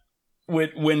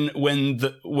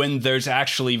when there's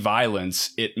actually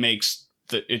violence,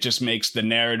 it just makes the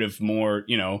narrative more,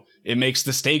 you know, it makes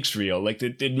the stakes real. Like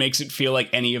it makes it feel like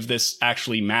any of this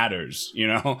actually matters, you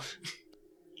know?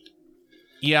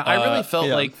 Yeah, I really felt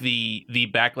like the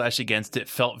backlash against it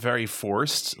felt very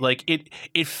forced. Like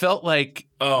it felt like,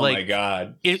 my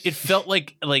God. It felt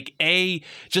like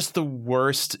just the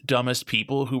worst, dumbest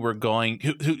people who were going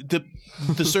who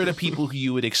the sort of people who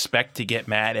you would expect to get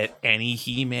mad at any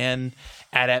He-Man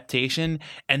adaptation,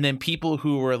 and then people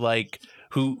who were like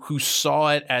who saw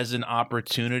it as an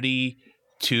opportunity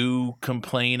to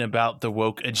complain about the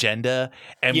woke agenda,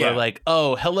 and were like,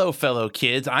 "Oh, hello, fellow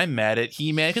kids! I'm mad at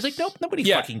He-Man," because like, nope, nobody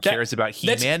fucking cares about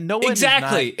He-Man. No one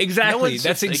exactly. No one's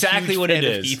that's just exactly what it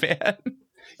is. He-Man.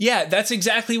 Yeah, that's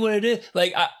exactly what it is.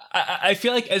 Like, I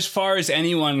feel like as far as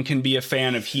anyone can be a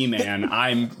fan of He-Man,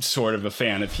 I'm sort of a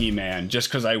fan of He-Man just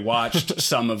because I watched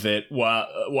some of it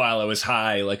while I was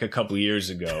high, like a couple years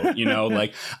ago. You know,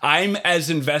 like I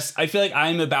feel like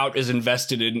I'm about as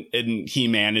invested in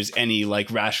He-Man as any like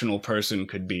rational person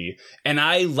could be, and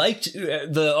I liked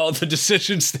all the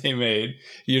decisions they made.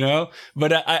 You know,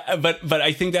 but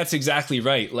I think that's exactly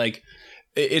right. Like,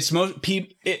 it's most people.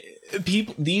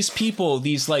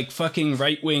 These like fucking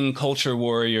right-wing culture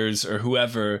warriors or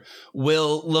whoever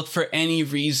will look for any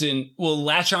reason, will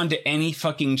latch on to any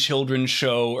fucking children's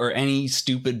show or any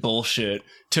stupid bullshit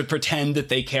to pretend that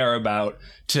they care about,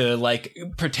 to like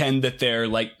pretend that their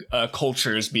like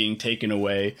culture is being taken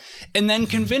away, and then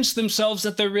convince themselves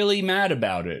that they're really mad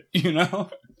about it, you know?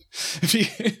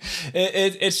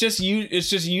 It's just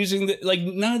using the, like,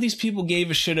 none of these people gave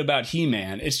a shit about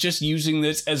He-Man. It's just using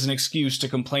this as an excuse to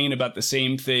complain about the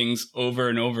same things over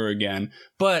and over again.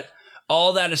 But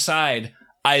all that aside,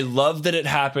 I love that it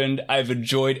happened. I've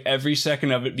enjoyed every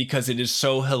second of it because it is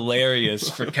so hilarious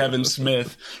for Kevin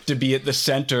Smith to be at the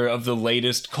center of the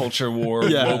latest culture war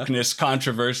wokeness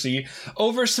controversy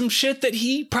over some shit that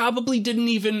he probably didn't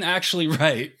even actually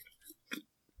write.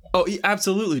 Oh, he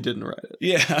absolutely didn't write it.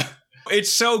 Yeah. It's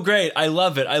so great. I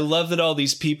love it. I love that all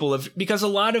these people have, because a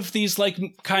lot of these like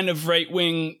kind of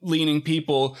right-wing leaning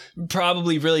people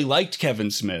probably really liked Kevin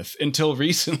Smith until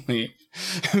recently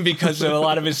because a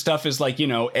lot of his stuff is like, you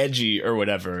know, edgy or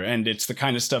whatever. And it's the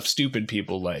kind of stuff stupid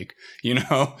people like, you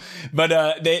know,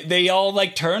 but they all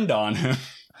like turned on him.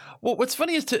 Well, what's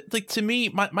funny is to me,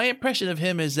 my impression of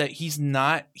him is that he's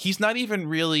not even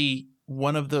really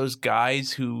one of those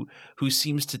guys who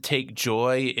seems to take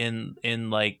joy in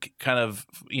like kind of,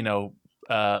 you know,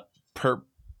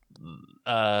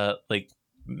 like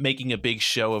making a big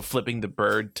show of flipping the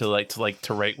bird to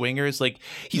right wingers. Like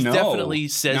he's definitely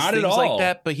says things like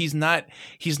that, but he's not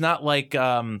like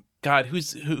God,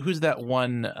 who's that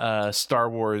one Star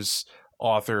Wars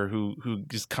author who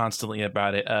is constantly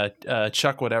about it,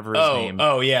 Chuck whatever his name. Chuck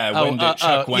Wendig.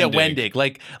 Yeah, Wendig.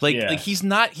 Like he's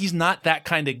not that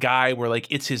kind of guy where like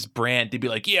it's his brand to be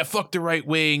like, yeah, fuck the right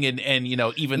wing, and you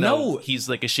know, even though he's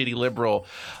like a shitty liberal,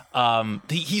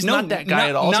 he's not that guy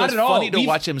at all. So it's funny to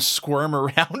watch him squirm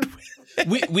around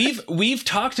We've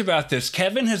talked about this.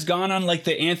 Kevin has gone on like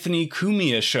the Anthony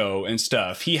Cumia show and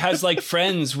stuff. He has like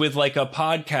friends with like a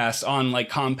podcast on like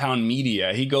Compound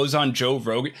Media. He goes on Joe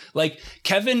Rogan. Like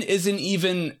Kevin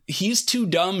he's too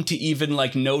dumb to even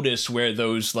like notice where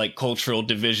those like cultural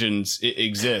divisions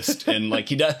exist. And like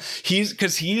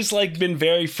he's like been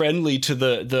very friendly to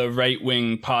the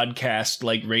right-wing podcast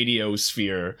like radio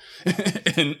sphere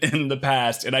in the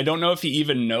past. And I don't know if he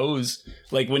even knows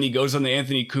Like when he goes on the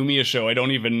Anthony Cumia show, I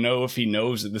don't even know if he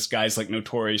knows that this guy's like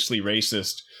notoriously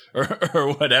racist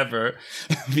or whatever.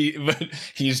 But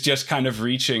he's just kind of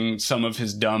reaching some of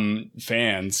his dumb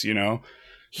fans, you know?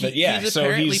 But yeah,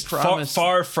 so he's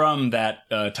far from that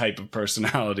type of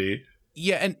personality.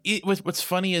 Yeah, and what's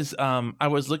funny is I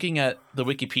was looking at the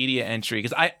Wikipedia entry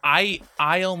because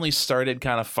I only started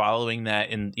kind of following that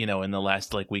in the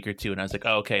last like week or two, and I was like,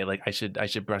 oh, okay, like I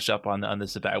should brush up on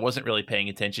this a bit. I wasn't really paying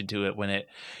attention to it when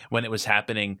it was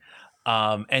happening.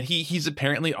 And he's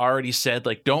apparently already said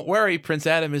like, don't worry, Prince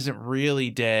Adam isn't really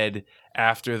dead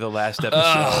after the last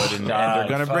episode, and they're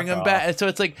gonna bring him back. And so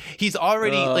it's like he's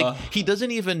already like he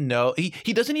doesn't even know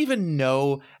he doesn't even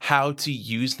know how to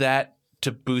use that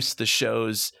to boost the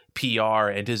show's PR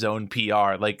and his own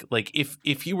PR. Like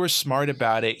if he were smart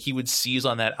about it, he would seize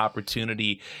on that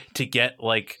opportunity to get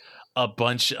like a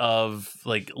bunch of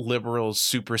like liberals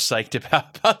super psyched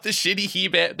about the shitty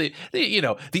He-Man,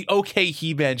 the okay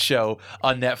He-Man show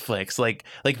on Netflix. Like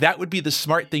that would be the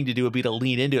smart thing to do, would be to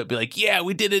lean into it, be like, yeah,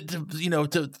 we did it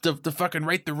to fucking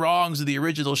right the wrongs of the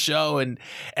original show, and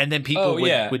then people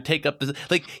would take up this.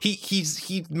 Like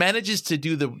he manages to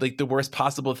do the worst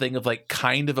possible thing of like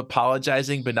kind of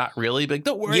apologizing but not really. But like,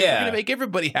 don't worry, we're gonna make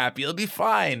everybody happy. It'll be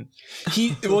fine.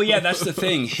 That's the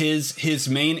thing. His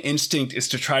main instinct is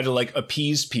to try to like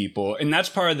appease people, and that's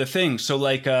part of the thing. So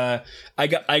like I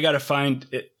gotta find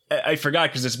it. I forgot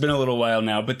because it's been a little while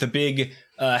now, but the big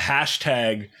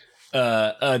hashtag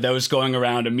that was going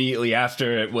around immediately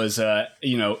after it was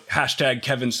hashtag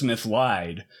Kevin Smith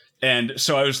lied. And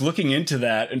so I was looking into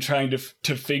that and trying to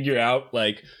figure out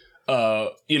like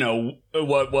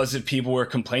what was it people were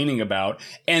complaining about.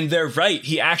 And they're right.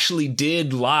 He actually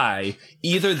did lie.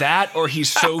 Either that or he's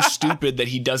so stupid that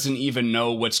he doesn't even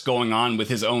know what's going on with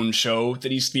his own show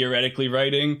that he's theoretically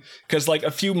writing. Because like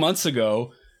a few months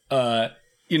ago,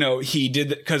 he did,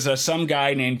 because some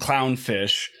guy named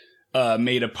Clownfish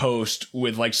made a post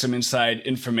with like some inside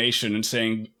information and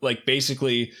saying like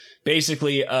basically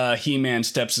He-Man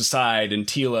steps aside and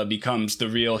Teela becomes the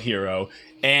real hero.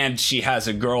 And she has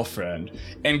a girlfriend.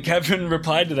 And Kevin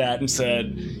replied to that and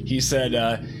he said,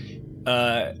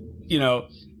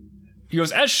 he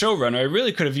goes, as showrunner, I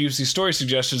really could have used these story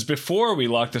suggestions before we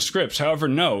locked the scripts. However,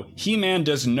 no. He-Man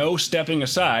does no stepping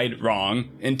aside, wrong,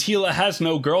 and Teela has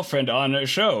no girlfriend on her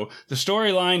show. The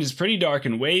storyline is pretty dark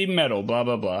and way metal, blah,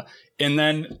 blah, blah. And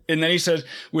then he says,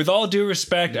 with all due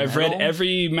respect, I've read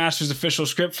every Masters official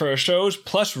script for our shows,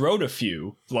 plus wrote a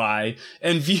few, lie,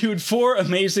 and viewed 4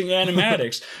 amazing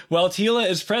animatics. While Teela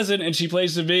is present and she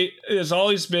has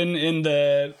always been in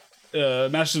the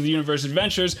Masters of the Universe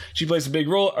adventures, she plays a big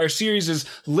role. Our series is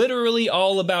literally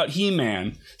all about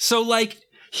He-Man. So like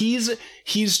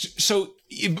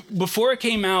before it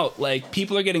came out, like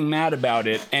people are getting mad about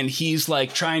it, and he's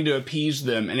like trying to appease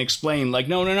them and explain like,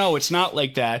 no, it's not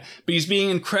like that. But he's being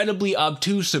incredibly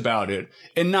obtuse about it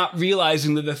and not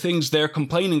realizing that the things they're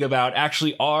complaining about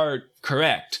actually are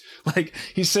correct. Like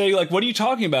he's saying like, what are you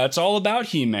talking about? It's all about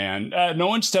He-Man. No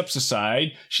one steps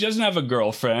aside. She doesn't have a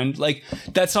girlfriend. Like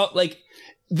that's all. Like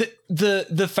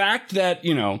the fact that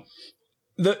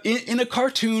in a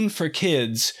cartoon for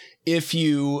kids, if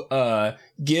you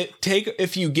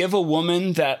if you give a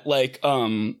woman that like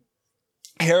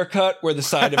haircut where the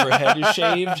side of her head is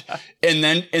shaved, and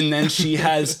then she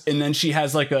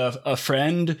has like a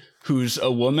friend who's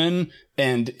a woman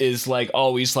and is like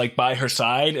always like by her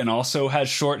side and also has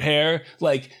short hair,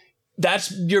 like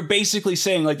you're basically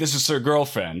saying like this is her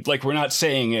girlfriend. Like we're not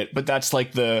saying it, but that's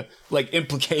like the like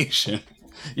implication.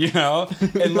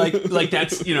 And like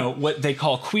that's what they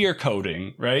call queer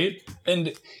coding, right?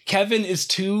 And Kevin is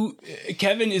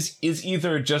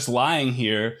either just lying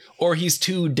here or he's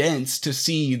too dense to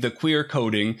see the queer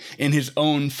coding in his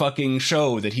own fucking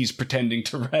show that he's pretending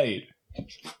to write.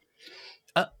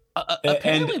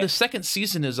 Apparently the second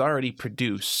season is already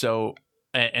produced, so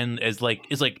and is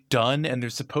done, and they're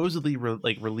supposedly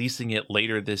releasing it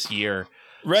later this year.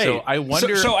 Right. So I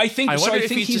wonder. So I think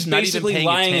he's basically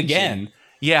lying again.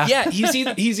 Yeah, he's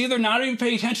either not even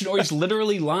paying attention or he's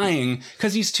literally lying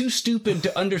because he's too stupid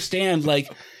to understand. Like,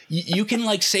 you can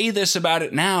like say this about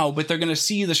it now, but they're gonna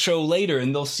see the show later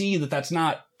and they'll see that that's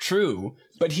not true.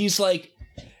 But he's like,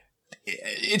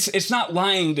 it's not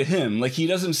lying to him. Like he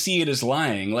doesn't see it as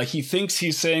lying. Like he thinks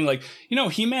he's saying like,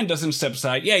 He-Man doesn't step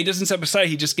aside. Yeah, he doesn't step aside.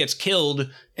 He just gets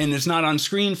killed and is not on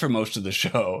screen for most of the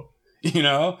show.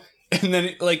 And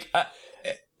then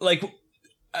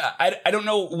I don't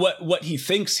know what he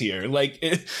thinks here. Like,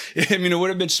 it would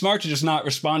have been smart to just not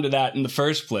respond to that in the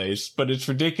first place. But it's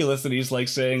ridiculous that he's like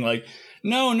saying like,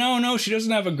 no, she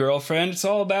doesn't have a girlfriend. It's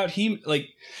all about like,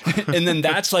 and then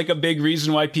that's like a big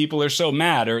reason why people are so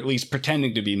mad, or at least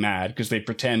pretending to be mad, because they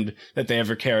pretend that they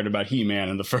ever cared about He-Man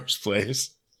in the first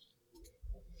place.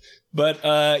 But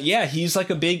yeah, he's like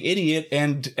a big idiot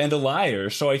and a liar.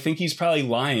 So I think he's probably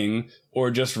lying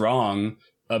or just wrong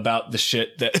about the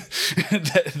shit that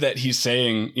that he's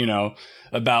saying, you know,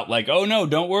 about like, oh no,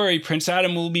 don't worry, Prince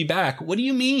Adam will be back. What do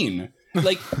you mean?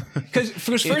 Like, because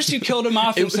first you killed him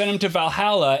off and sent him to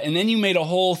Valhalla, and then you made a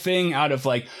whole thing out of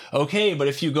like, okay, but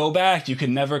if you go back, you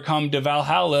can never come to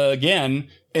Valhalla again.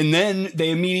 And then they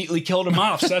immediately killed him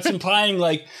off. So that's implying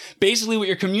like, basically what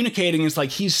you're communicating is like,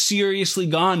 he's seriously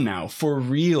gone now for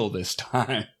real this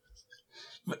time.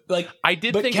 But, like, I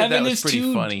did think Kevin that was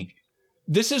pretty funny.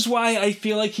 This is why I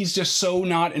feel like he's just so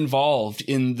not involved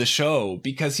in the show,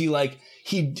 because he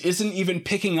isn't even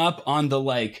picking up on the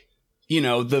like, you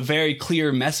know, the very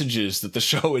clear messages that the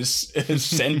show is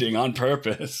sending on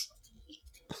purpose.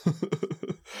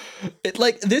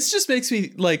 This just makes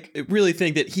me like really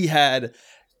think that he had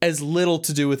as little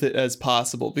to do with it as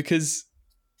possible, because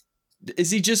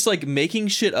is he just like making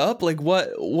shit up? Like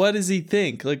what does he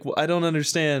think? Like I don't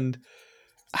understand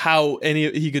how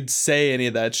he could say any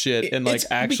of that shit and like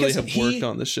actually have worked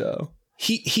on the show.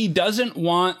 He doesn't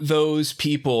want those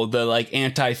people, the like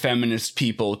anti-feminist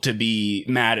people, to be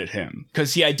mad at him,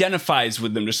 because he identifies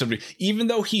with them to some degree, even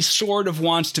though he sort of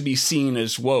wants to be seen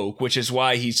as woke, which is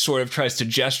why he sort of tries to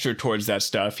gesture towards that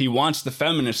stuff. He wants the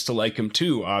feminists to like him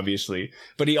too, obviously,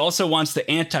 but he also wants the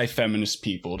anti-feminist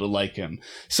people to like him.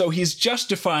 So he's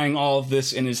justifying all of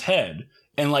this in his head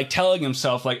and like telling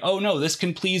himself like, oh no, this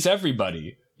can please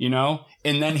everybody, you know?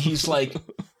 And then he's like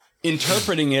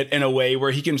interpreting it in a way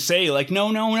where he can say like,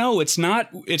 no, it's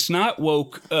not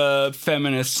woke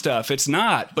feminist stuff. It's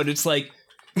not, but it's like,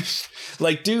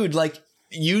 dude, like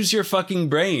use your fucking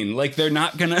brain. Like they're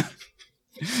not gonna,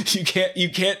 you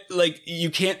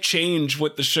can't change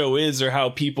what the show is or how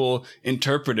people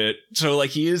interpret it. So like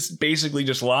he is basically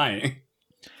just lying.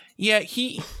 Yeah,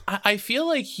 I feel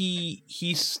like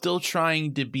he's still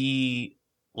trying to be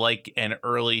like an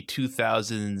early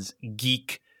 2000s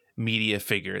geek media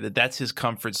figure, that's his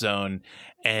comfort zone,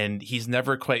 and he's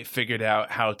never quite figured out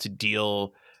how to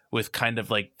deal with kind of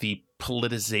like the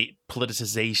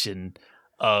politicization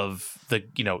of the,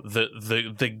 you know,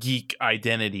 the geek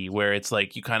identity, where it's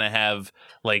like you kind of have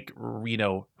like, you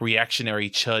know, reactionary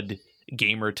chud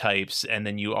gamer types, and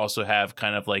then you also have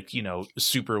kind of like, you know,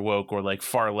 super woke or like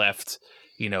far left,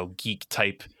 you know, geek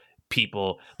type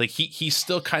people. Like he's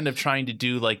still kind of trying to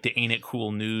do like the Ain't It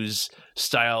Cool News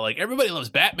style, like everybody loves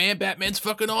Batman's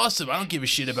fucking awesome, I don't give a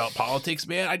shit about politics,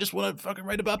 man, I just want to fucking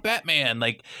write about Batman.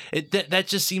 Like that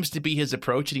just seems to be his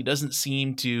approach, and he doesn't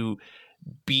seem to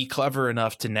be clever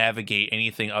enough to navigate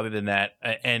anything other than that,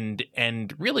 and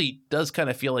really does kind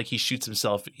of feel like he shoots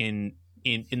himself in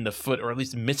the foot, or at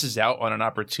least misses out on an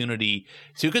opportunity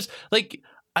to, because like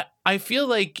I feel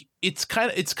like it's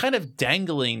kind of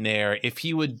dangling there. If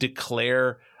he would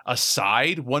declare a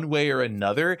side one way or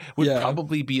another, would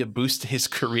probably be a boost to his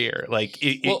career. Like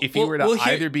if he were to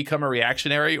either become a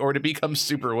reactionary or to become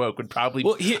super woke, would probably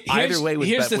either way would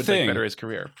better his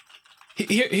career.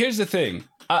 Here's the thing.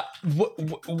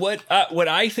 What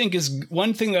I think is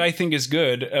one thing that I think is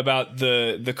good about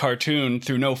the cartoon,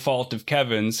 through no fault of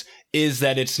Kevin's, is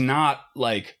that it's not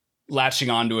like latching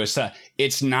onto a set.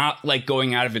 It's not like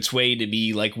going out of its way to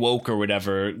be like woke or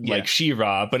whatever, like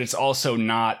She-Ra, but it's also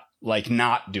not like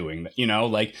not doing that, you know,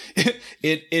 like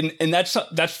and that's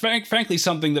frankly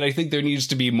something that I think there needs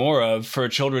to be more of for a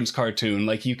children's cartoon.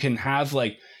 Like you can have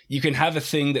a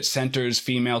thing that centers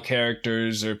female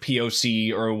characters or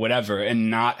POC or whatever,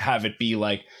 and not have it be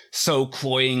like so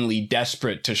cloyingly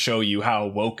desperate to show you how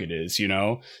woke it is, you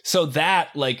know? So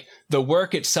that, like, the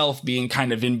work itself being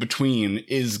kind of in between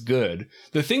is good.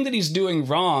 The thing that he's doing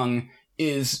wrong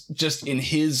is just in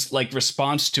his, like,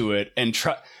 response to it, and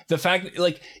the fact that,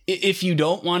 like, if you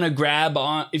don't want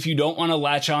to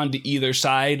latch on to either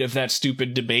side of that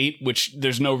stupid debate, which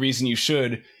there's no reason you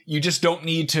should, you just don't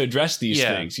need to address these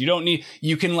things.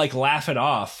 You can like laugh it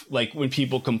off, like when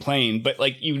people complain, but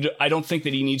like I don't think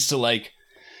that he needs to like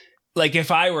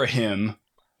if I were him,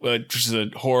 which is a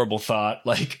horrible thought,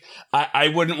 like I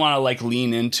wouldn't want to like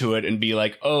lean into it and be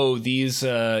like, oh, these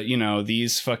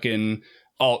these fucking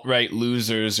alt-right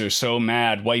losers are so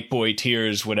mad, white boy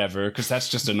tears, whatever, because that's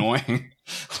just annoying.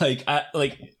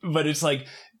 But it's like,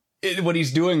 what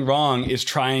he's doing wrong is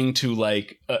trying to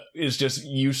is just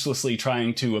uselessly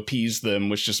trying to appease them,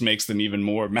 which just makes them even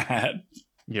more mad.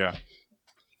 Yeah.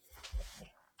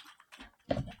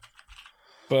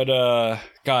 But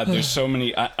God, there's so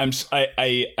many.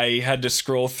 I had to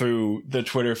scroll through the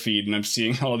Twitter feed, and I'm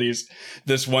seeing all these.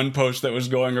 This one post that was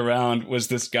going around was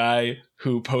this guy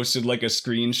who posted like a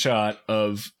screenshot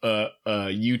of a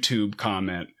YouTube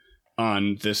comment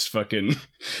on this fucking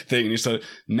thing. And he said,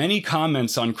 many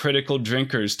comments on Critical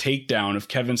Drinker's takedown of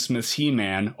Kevin Smith's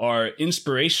He-Man are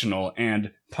inspirational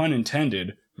and, pun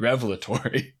intended,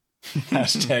 revelatory.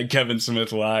 Hashtag Kevin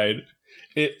Smith lied.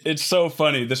 It's so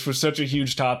funny. This was such a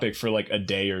huge topic for like a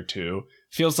day or two.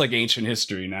 Feels like ancient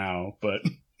history now, but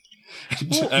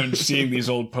I'm seeing these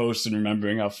old posts and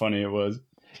remembering how funny it was.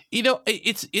 You know,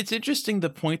 it's interesting the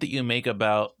point that you make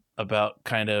about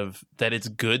kind of that it's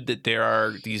good that there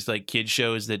are these like kid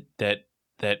shows that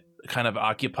kind of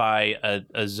occupy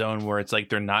a zone where it's like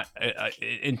they're not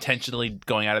intentionally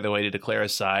going out of their way to declare a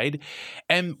side.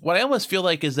 And what I almost feel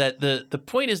like is that the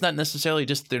point is not necessarily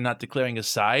just they're not declaring a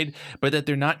side, but that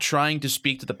they're not trying to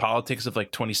speak to the politics of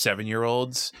like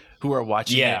 27-year-olds who are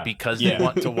watching it because they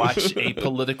want to watch a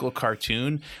political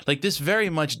cartoon. Like this very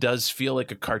much does feel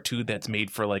like a cartoon that's made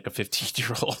for like a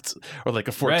 15-year-old or like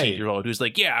a 14-year-old who's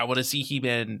like, yeah, I want to see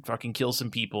He-Man fucking kill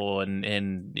some people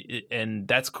and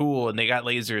that's cool. And they got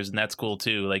lasers and that's cool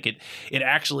too. Like it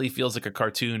actually feels like a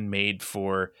cartoon made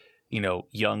for, you know,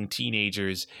 young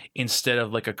teenagers instead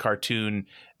of like a cartoon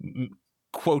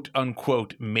quote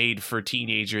unquote made for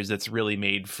teenagers that's really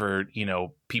made for, you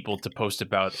know, people to post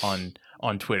about on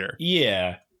Twitter.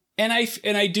 Yeah. And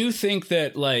I do think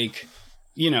that, like,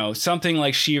 you know, something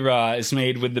like She-Ra is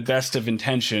made with the best of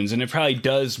intentions, and it probably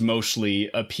does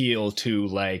mostly appeal to,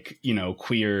 like, you know,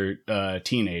 queer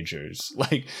teenagers.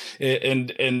 Like,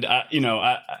 and you know,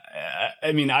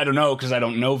 I mean, I don't know, because I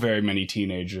don't know very many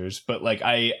teenagers, but like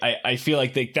I feel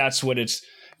like that's what it's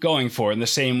going for, in the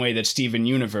same way that Steven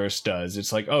Universe does.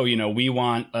 It's like, oh, you know, we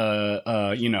want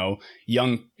you know,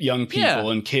 young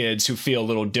people and kids who feel a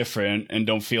little different and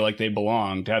don't feel like they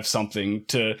belong to have something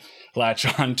to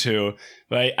latch onto.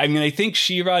 But I mean, I think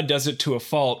She-Ra does it to a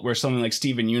fault where something like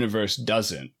Steven Universe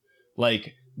doesn't.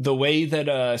 Like the way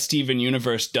that Steven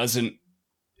Universe doesn't.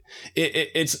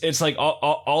 It's like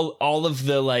all of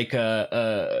the like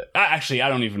actually I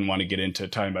don't even want to get into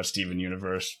talking about Steven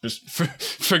Universe. Just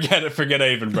forget I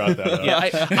even brought that up.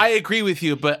 Yeah, I agree with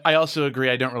you, but I also agree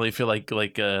I don't really feel like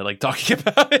talking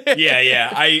about it. Yeah.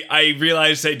 I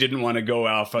realized I didn't want to go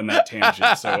off on that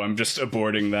tangent, so I'm just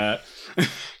aborting that.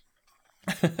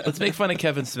 Let's make fun of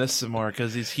Kevin Smith some more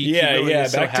because he really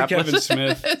is back so to Kevin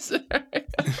Smith.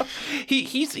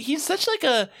 He's such like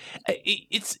a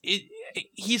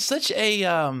he's such a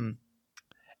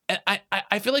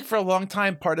I feel like for a long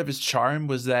time part of his charm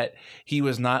was that he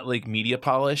was not like media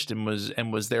polished and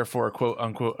was therefore quote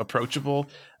unquote approachable.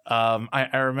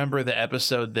 I remember the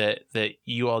episode that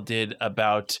you all did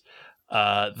about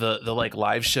the like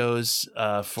live shows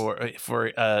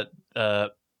for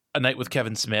A Night with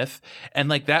Kevin Smith, and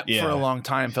like that for a long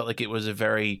time felt like it was a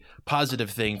very positive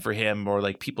thing for him, or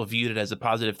like people viewed it as a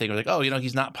positive thing, or like, oh, you know,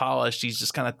 he's not polished, he's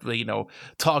just kind of, you know,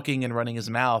 talking and running his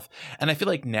mouth. And I feel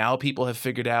like now people have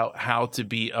figured out how to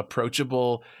be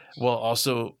approachable while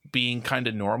also being kind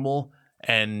of normal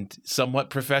and somewhat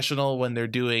professional when they're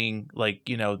doing like,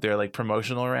 you know, their like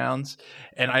promotional rounds.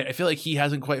 And I feel like he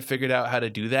hasn't quite figured out how to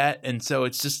do that. And so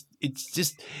it's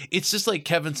just like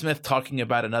Kevin Smith talking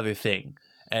about another thing.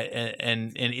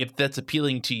 And if that's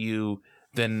appealing to you,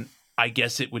 then I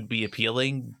guess it would be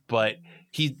appealing. But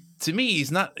to me,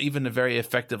 he's not even a very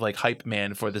effective like hype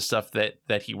man for the stuff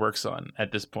that he works on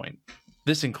at this point.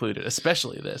 This included,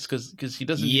 especially this, because he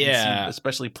doesn't seem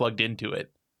especially plugged into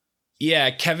it.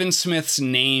 Yeah, Kevin Smith's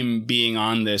name being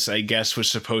on this, I guess, was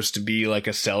supposed to be like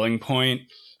a selling point,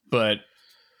 but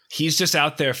he's just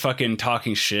out there fucking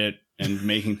talking shit and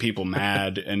making people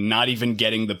mad and not even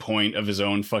getting the point of his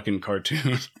own fucking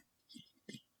cartoon.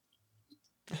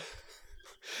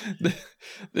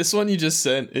 This one you just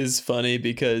sent is funny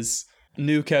because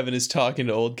new Kevin is talking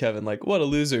to old Kevin like, what a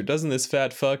loser. Doesn't this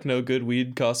fat fuck know good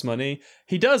weed costs money?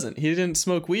 He doesn't. He didn't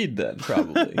smoke weed then,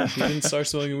 probably. He didn't start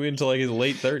smoking weed until like his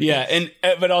late 30s. Yeah, and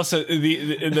but also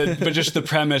but just the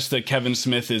premise that Kevin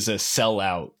Smith is a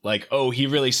sellout. Like, oh, he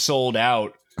really sold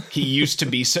out. He used to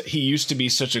be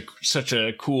such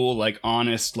a cool, like,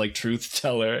 honest, like, truth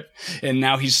teller, and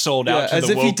now he's sold out to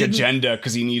the woke agenda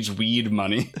because he needs weed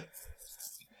money.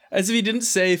 As if he didn't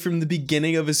say from the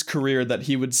beginning of his career that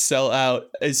he would sell out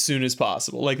as soon as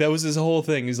possible. Like, that was his whole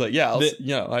thing. He's like, yeah,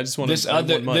 I just want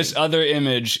money. This other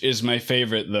image is my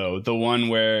favorite, though. The one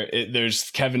where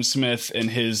there's Kevin Smith and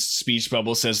his speech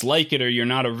bubble says, like it or you're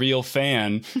not a real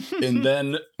fan. and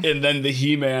then the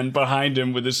He-Man behind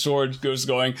him with his sword goes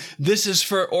going, this is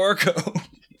for Orko.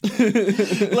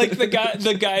 Like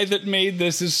the guy that made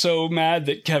this is so mad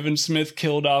that Kevin Smith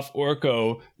killed off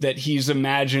Orko that he's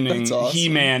imagining awesome.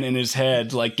 He-Man in his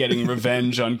head, like getting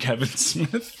revenge on Kevin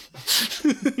Smith.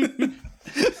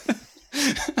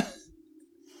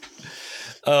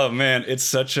 Oh man, it's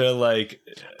such a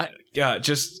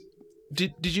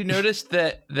Did you notice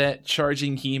that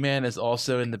charging He-Man is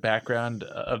also in the background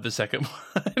of the second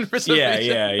one? For some reason?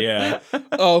 Yeah.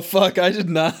 Oh fuck, I did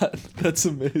not. That's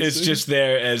amazing. It's just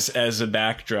there as a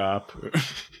backdrop.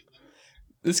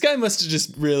 This guy must have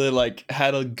just really like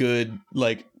had a good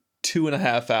like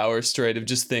 2.5 hours straight of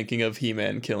just thinking of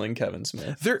He-Man killing Kevin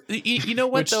Smith. You know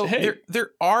what Which, though? hey,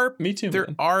 There are me too, There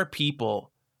man. are people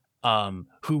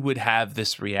who would have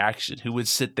this reaction, who would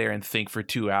sit there and think for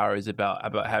 2 hours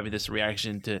about having this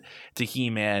reaction to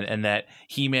He-Man, and that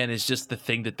He-Man is just the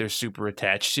thing that they're super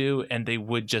attached to, and they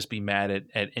would just be mad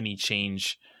at any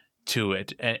change to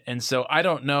it. And so I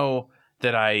don't know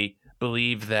that I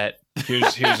believe that.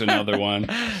 Here's another one.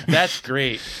 That's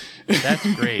great.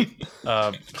 That's great.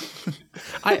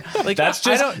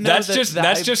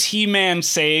 That's just He-Man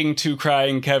saying to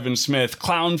crying Kevin Smith,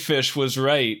 Clownfish was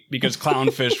right, because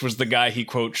Clownfish was the guy he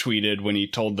quote tweeted when he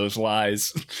told those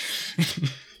lies.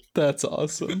 That's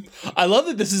awesome. I love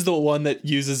that this is the one that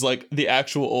uses like the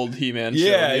actual old He-Man show.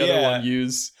 Yeah, and the other yeah. one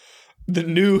use the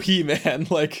new He-Man.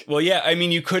 Like, Well, yeah, I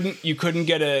mean, you couldn't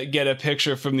get a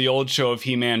picture from the old show of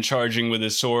He-Man charging with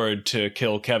his sword to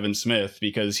kill Kevin Smith,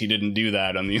 because he didn't do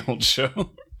that on the old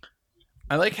show.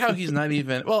 I like how he's not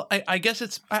even. Well, I guess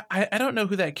it's. I don't know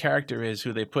who that character is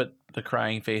who they put the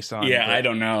crying face on. Yeah, but I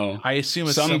don't know. I assume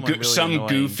it's really some annoying.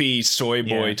 goofy soy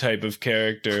boy Yeah. type of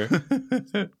character.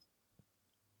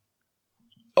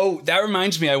 Oh, that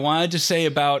reminds me. I wanted to say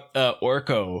about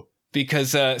Orko,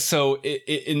 because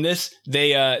in this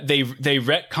they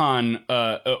retcon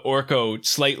Orko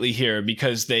slightly here,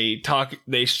 because they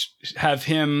have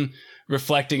him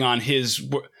reflecting on his.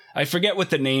 I forget what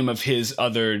the name of his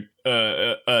other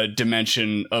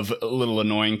dimension of little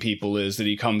annoying people is that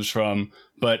he comes from,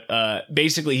 but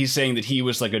basically he's saying that he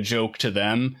was like a joke to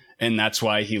them, and that's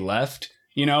why he left.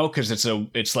 You know, because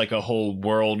it's like a whole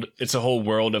world. It's a whole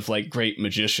world of like great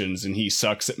magicians, and he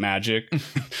sucks at magic.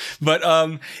 But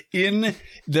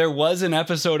there was an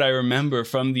episode I remember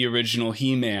from the original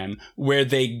He-Man where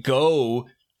they go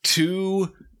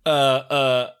to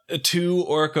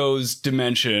Orko's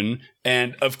dimension,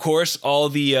 and of course all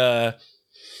the other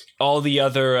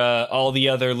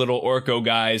little Orko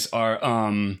guys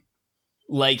are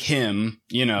like him,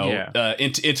 you know,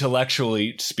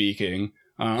 intellectually speaking.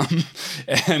 And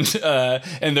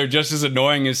they're just as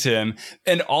annoying as him.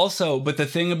 And also, but the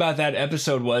thing about that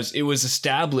episode was it was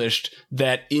established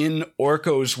that in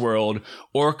Orko's world,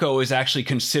 Orko is actually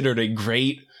considered a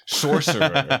great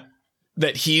sorcerer.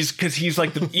 That because he's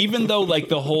like, even though like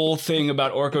the whole thing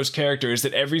about Orko's character is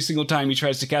that every single time he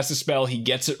tries to cast a spell, he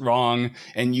gets it wrong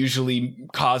and usually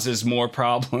causes more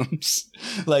problems.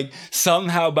 Like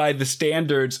somehow by the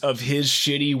standards of his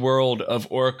shitty world of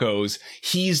Orko's,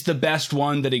 he's the best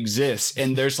one that exists.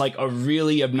 And there's like a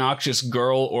really obnoxious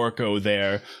girl Orko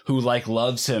there who like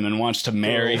loves him and wants to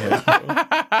marry him.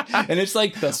 And it's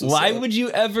like, why would you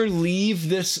ever leave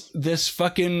this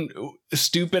fucking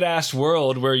stupid ass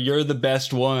world where you're the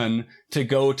best one to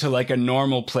go to like a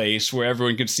normal place where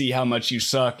everyone can see how much you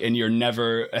suck and you're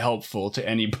never helpful to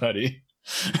anybody?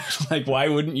 Like, why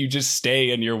wouldn't you just stay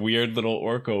in your weird little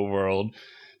Orko world?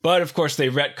 But of course they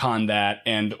retcon that,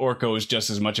 and Orko is just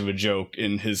as much of a joke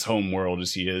in his home world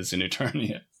as he is in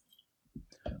Eternia.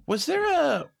 Was there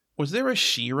a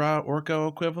She-Ra Orko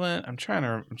equivalent? I'm trying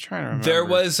to remember. There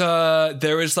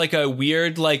was like a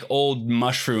weird like old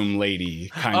mushroom lady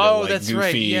kind of like that's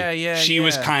goofy. right. Yeah. She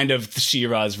was kind of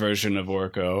She-Ra's version of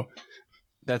Orko.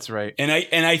 That's right. And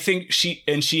I think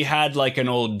she had like an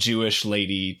old Jewish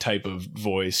lady type of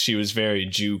voice. She was very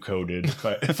Jew coded,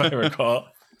 if I recall.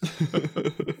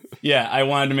 Yeah, I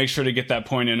wanted to make sure to get that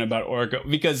point in about Orko,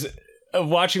 because of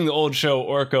watching the old show,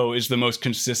 Orko is the most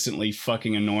consistently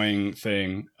fucking annoying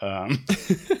thing.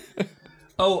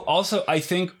 Oh, also, I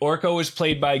think Orko is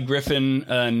played by Griffin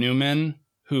Newman,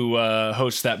 who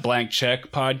hosts that Blank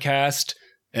Check podcast,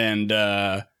 and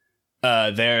they're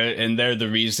the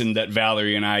reason that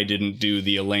Valerie and I didn't do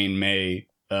the Elaine May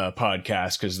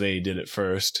podcast, because they did it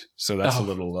first. So that's a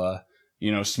little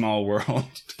small world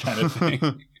kind of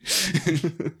thing.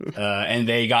 And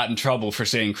they got in trouble for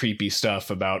saying creepy stuff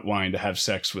about wanting to have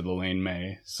sex with Elaine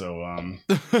May. So,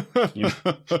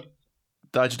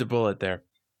 Dodged a bullet there.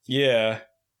 Yeah.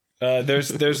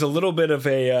 There's a little bit of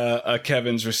a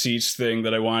Kevin's Receipts thing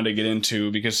that I wanted to get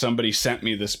into, because somebody sent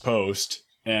me this post,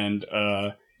 and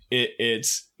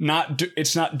it's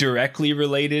not directly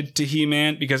related to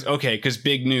He-Man because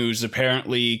big news,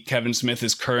 apparently Kevin Smith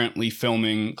is currently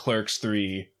filming Clerks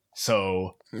 3.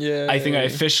 So yeah, I think I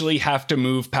officially have to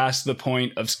move past the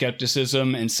point of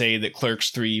skepticism and say that Clerks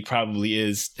 3 probably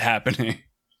is happening.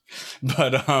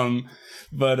 But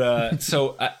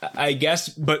so I guess,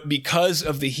 but because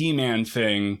of the He-Man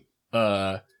thing,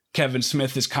 Kevin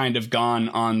Smith has kind of gone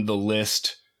on the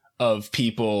list of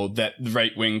people that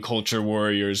right-wing culture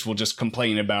warriors will just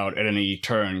complain about at any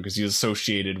turn because he's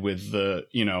associated with the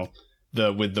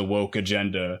woke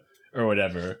agenda or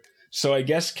whatever. So I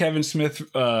guess Kevin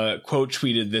Smith quote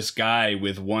tweeted this guy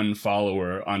with 1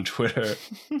 follower on Twitter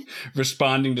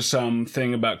responding to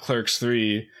something about Clerks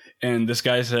 3. And this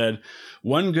guy said,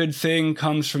 "One good thing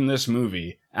comes from this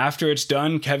movie. After it's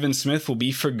done, Kevin Smith will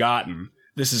be forgotten.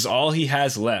 This is all he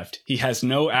has left. He has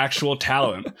no actual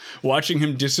talent. Watching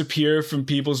him disappear from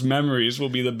people's memories will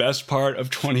be the best part of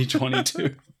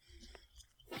 2022.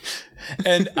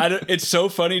 And it's so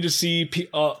funny to see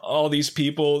all these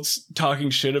people talking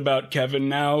shit about Kevin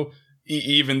now,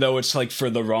 even though it's like for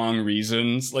the wrong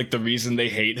reasons. Like the reason they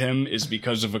hate him is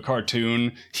because of a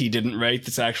cartoon he didn't write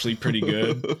that's actually pretty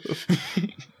good.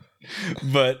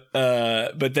 But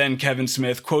then Kevin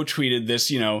Smith quote tweeted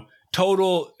this,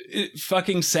 total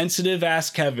fucking sensitive ass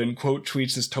Kevin quote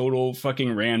tweets this total fucking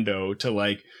rando to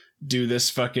like do this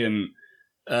fucking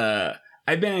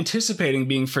I've been anticipating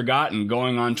being forgotten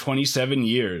going on 27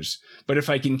 years, but if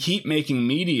I can keep making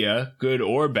media, good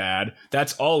or bad,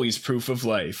 that's always proof of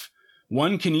life.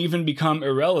 One can even become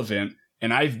irrelevant,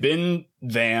 and I've been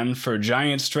than for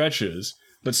giant stretches,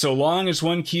 but so long as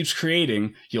one keeps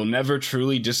creating, you'll never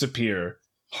truly disappear.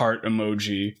 Heart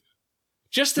emoji.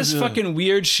 Just this fucking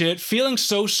weird shit, feeling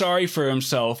so sorry for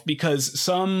himself because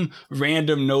some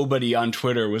random nobody on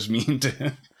Twitter was mean to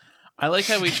him. I like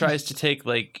how he tries to take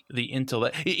like the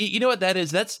intellect. You know what that is?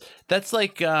 That's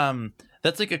like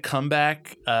a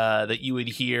comeback that you would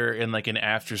hear in like an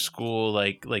after school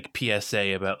like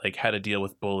PSA about like how to deal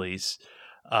with bullies.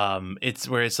 It's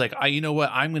where it's like, you know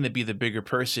what? I'm going to be the bigger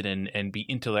person and be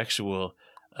intellectual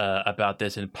about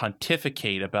this and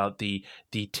pontificate about the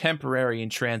temporary and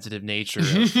transitive nature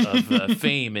of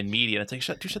fame and media. And it's like,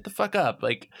 shut the fuck up.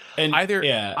 Like, and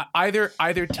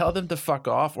either tell them to fuck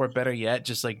off, or better yet,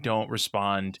 just like don't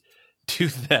respond to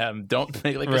them. Don't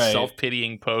make like a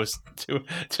self-pitying post to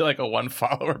like a 1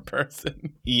 follower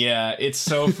person. Yeah, it's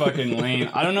so fucking lame.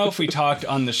 I don't know if we talked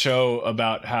on the show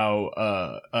about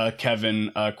how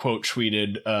Kevin quote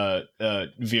tweeted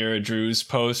Vera Drew's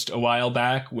post a while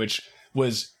back, which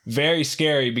was very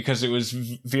scary because it was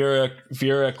Vera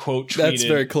quote tweeted. That's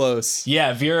very close.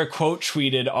 Yeah, Vera quote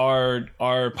tweeted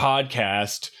our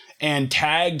podcast and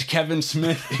tagged Kevin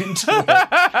Smith into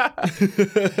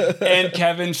it. And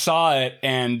Kevin saw it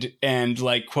and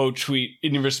like quote tweet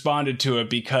and responded to it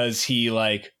because he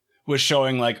like was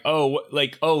showing like, oh,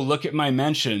 look at my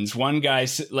mentions. One guy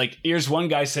like, here's one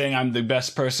guy saying I'm the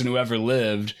best person who ever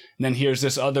lived, and then here's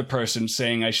this other person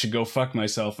saying I should go fuck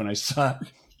myself when I suck.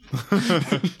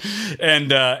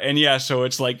 and yeah, so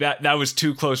it's like that was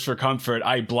too close for comfort.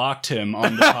 I blocked him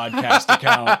on the podcast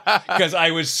account because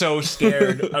I was so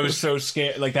scared.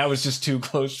 Like that was just too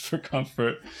close for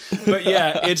comfort. But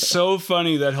yeah, it's so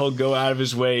funny that he'll go out of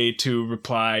his way to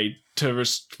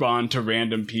respond to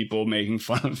random people making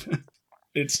fun of him.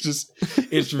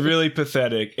 It's really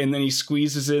pathetic. And then he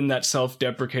squeezes in that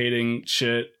self-deprecating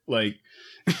shit like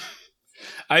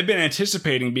I've been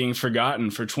anticipating being forgotten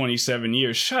for 27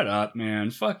 years. Shut up,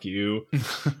 man. Fuck you.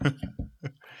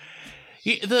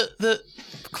 The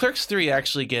Clerks 3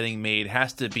 actually getting made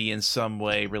has to be in some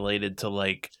way related to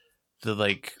like the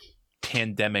like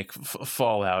pandemic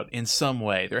fallout in some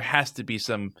way. There has to be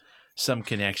some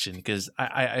connection, because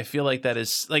I feel like that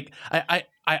is like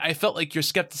I felt like your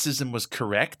skepticism was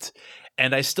correct,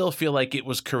 and I still feel like it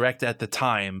was correct at the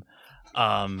time.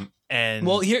 And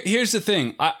well, here's the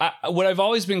thing. I what I've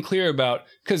always been clear about,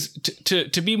 because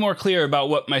to be more clear about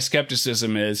what my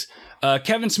skepticism is,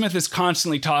 Kevin Smith is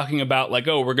constantly talking about like,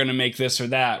 oh, we're going to make this or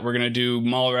that. We're going to do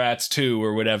Mallrats 2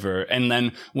 or whatever. And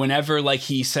then whenever like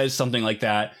he says something like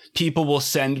that, people will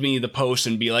send me the post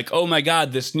and be like, oh my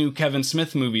God, this new Kevin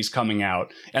Smith movie's coming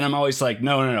out. And I'm always like,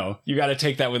 no. You got to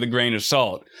take that with a grain of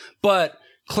salt. But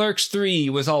Clerks 3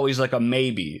 was always like a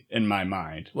maybe in my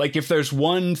mind. Like if there's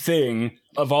one thing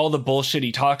of all the bullshit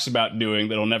he talks about doing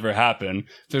that'll never happen,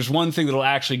 if there's one thing that'll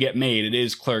actually get made, it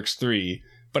is Clerks 3.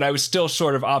 But I was still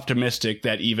sort of optimistic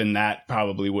that even that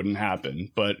probably wouldn't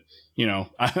happen. But, you know,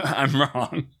 I'm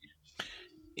wrong.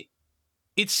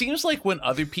 It seems like when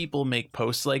other people make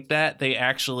posts like that, they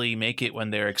actually make it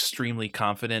when they're extremely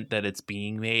confident that it's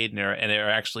being made, and they're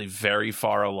actually very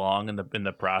far along in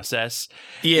the process.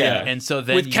 Yeah, and so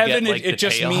then with Kevin, get, like, it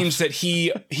just means that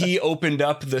he opened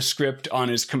up the script on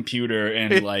his computer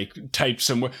and like typed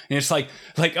some, and it's like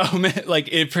oh man,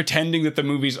 like it pretending that the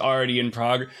movie's already in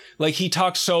progress. Like he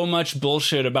talked so much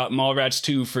bullshit about Mallrats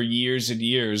 2 for years and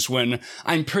years when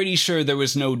I'm pretty sure there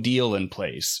was no deal in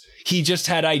place. He just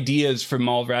had ideas for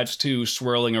Mallrats 2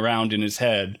 swirling around in his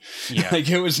head. Yeah. Like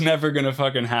it was never gonna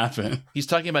fucking happen. He's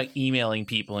talking about emailing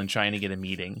people and trying to get a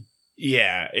meeting.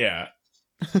 Yeah.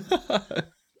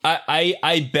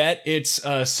 I bet it's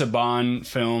Saban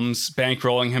Films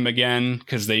bankrolling him again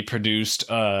because they produced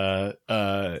Jay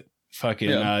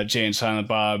and Silent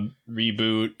Bob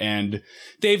reboot, and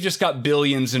they've just got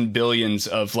billions and billions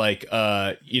of like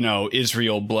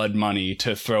Israel blood money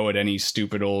to throw at any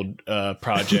stupid old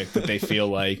project that they feel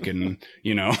like. And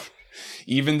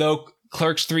even though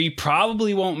Clerks 3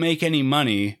 probably won't make any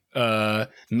money,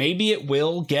 maybe it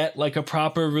will get like a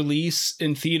proper release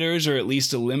in theaters, or at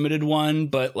least a limited one,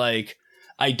 but like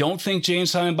I don't think Jay and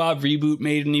Silent Bob reboot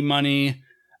made any money.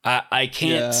 I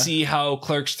can't see how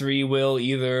Clerks 3 will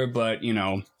either, but,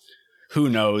 who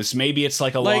knows? Maybe it's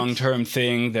like a long-term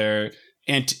thing. They're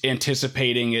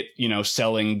anticipating it,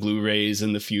 selling Blu-rays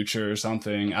in the future or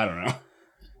something. I don't know.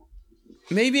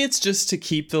 Maybe it's just to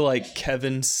keep the, like,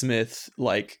 Kevin Smith,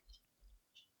 like,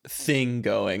 thing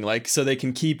going. Like, so they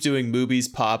can keep doing movies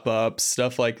pop-ups,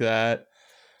 stuff like that.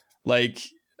 Like,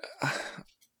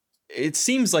 it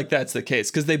seems like that's the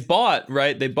case. Because they bought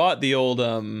the old...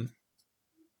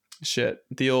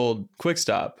 the old Quick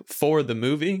Stop for the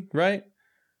movie, right?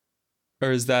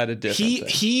 Or is that a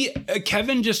different thing?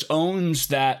 Kevin just owns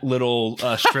that little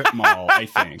strip mall, I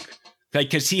think. Like,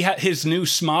 because he had his new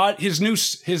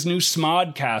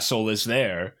Smod castle is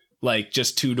there, like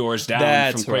just 2 doors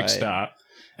down from Quick Stop.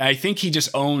 And I think he just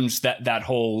owns that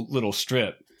whole little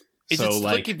strip. Is it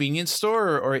like a convenience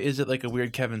store, or is it like a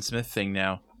weird Kevin Smith thing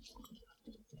now?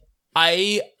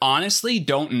 I honestly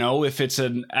don't know if it's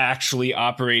an actually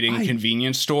operating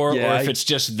convenience store or if it's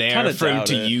just there for him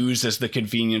to use as the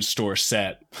convenience store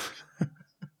set.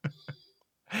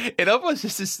 It almost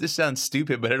this sounds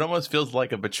stupid, but it almost feels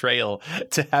like a betrayal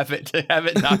to have it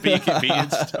not be a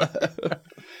convenience store.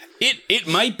 It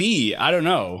might be. I don't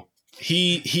know.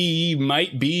 He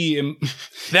might be.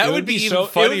 That would be even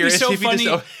funnier. It would be so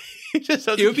funny.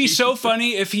 It would be so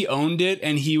funny if he owned it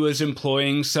and he was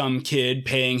employing some kid,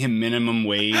 paying him minimum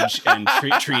wage and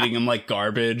treating him like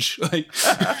garbage, like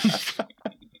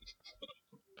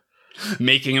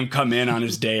making him come in on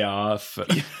his day off.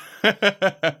 They've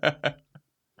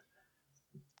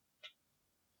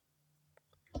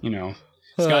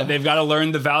got to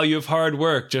learn the value of hard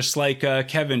work, just like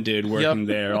Kevin did working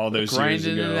there all those years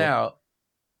ago. Grinding it out.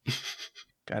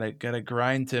 Gotta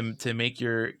grind to make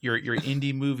your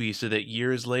indie movie so that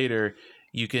years later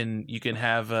you can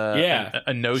have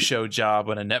a no-show job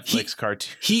on a Netflix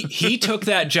cartoon. He took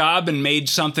that job and made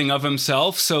something of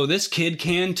himself, so this kid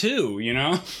can too,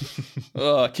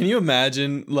 Can you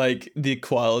imagine like the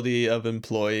quality of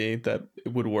employee that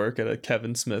would work at a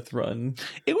Kevin Smith run?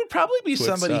 It would probably be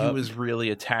somebody who was really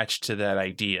attached to that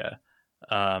idea.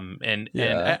 I mean,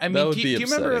 do you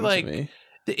remember like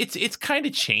it's kind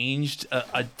of changed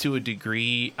to a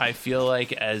degree, I feel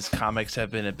like, as comics have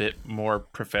been a bit more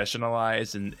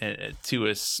professionalized and to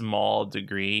a small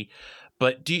degree.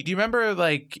 But do you remember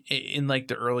like in like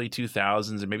the early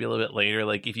 2000s or maybe a little bit later,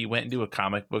 like if you went into a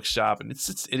comic book shop, and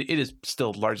it is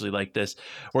still largely like this,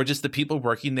 or just the people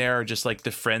working there are just like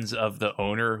the friends of the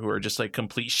owner who are just like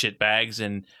complete shitbags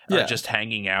and are just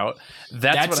hanging out.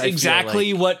 That's what I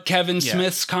exactly feel like, what Kevin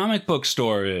Smith's comic book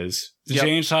store is.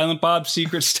 Jay and Silent Bob's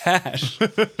secret stash.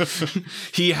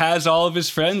 He has all of his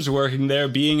friends working there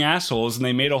being assholes, and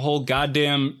they made a whole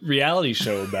goddamn reality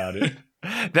show about it.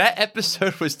 That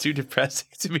episode was too depressing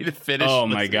to me to finish. Oh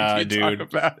my god, dude! Talk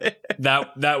about it.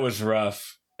 That was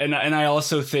rough. And I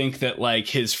also think that like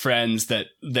his friends that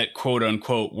quote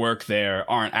unquote work there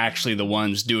aren't actually the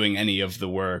ones doing any of the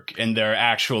work, and they're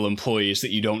actual employees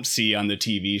that you don't see on the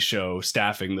TV show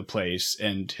staffing the place,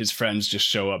 and his friends just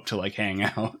show up to like hang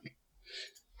out.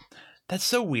 That's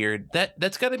so weird.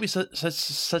 That's got to be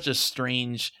such a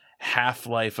strange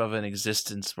half-life of an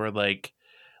existence where like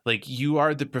you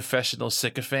are the professional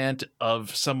sycophant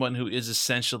of someone who is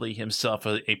essentially himself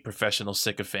a professional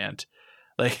sycophant.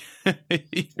 Like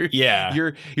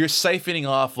you're siphoning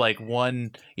off like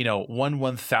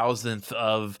 1/1000th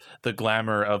of the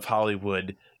glamour of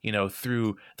Hollywood,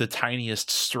 through the tiniest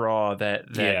straw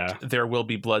that There Will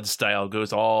Be Blood style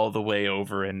goes all the way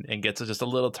over and gets just a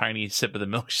little tiny sip of the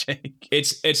milkshake.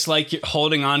 It's like you're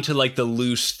holding on to like the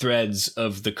loose threads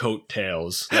of the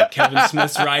coattails. Like Kevin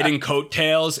Smith's riding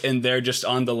coattails, and they're just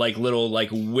on the like little like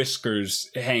whiskers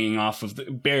hanging off of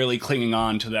barely clinging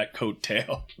on to that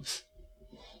coattail.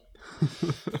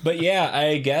 But yeah,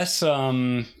 I guess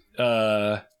Joe,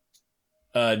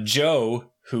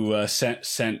 who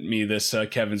sent me this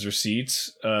Kevin's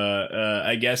receipts,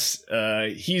 I guess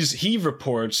he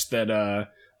reports that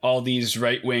all these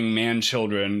right-wing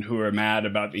man-children who are mad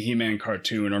about the He-Man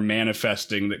cartoon are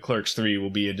manifesting that Clerks 3 will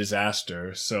be a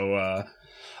disaster. So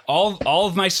all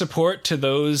of my support to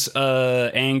those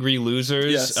angry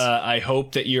losers. Yes. I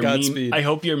hope that your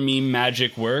meme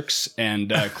magic works,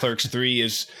 and Clerks 3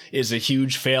 is a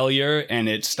huge failure, and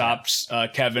it stops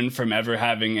Kevin from ever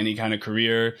having any kind of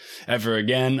career ever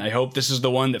again. I hope this is the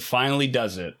one that finally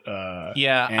does it.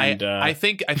 I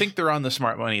think they're on the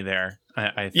smart money there.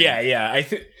 I think. Yeah. I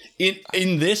think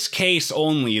in this case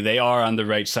only, they are on the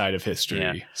right side of history.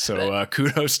 Yeah. So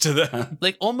kudos to them.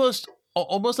 Like almost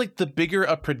like the bigger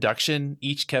a production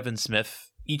each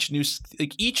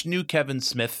new Kevin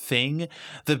Smith thing,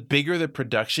 the bigger the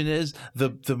production is,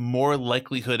 the more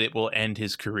likelihood it will end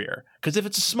his career. Because if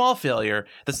it's a small failure,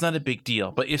 that's not a big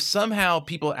deal. But if somehow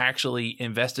people actually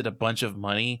invested a bunch of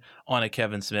money on a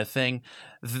Kevin Smith thing,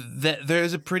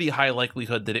 there's a pretty high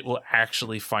likelihood that it will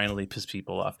actually finally piss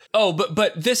people off. Oh,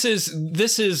 but this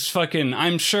is fucking,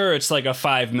 I'm sure it's like a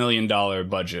 $5 million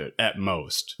budget at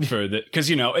most for the, because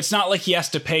it's not like he has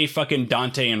to pay fucking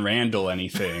Dante and Randall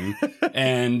anything.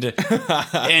 and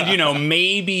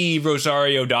maybe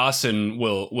Rosario Dawson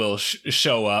will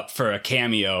show up for a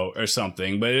cameo or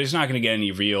something, but he's not going to get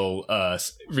any real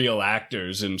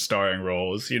actors in starring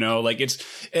roles. Like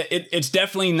it's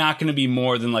definitely not going to be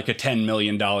more than like a $10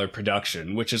 million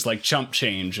production, which is like chump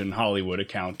change in Hollywood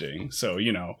accounting. So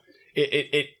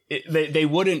they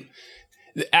wouldn't.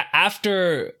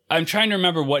 After, I'm trying to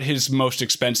remember what his most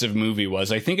expensive movie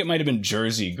was. I think it might have been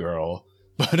Jersey Girl.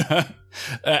 But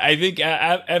I think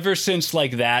ever since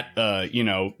like that,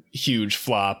 huge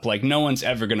flop, like no one's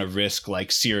ever going to risk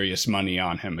like serious money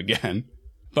on him again.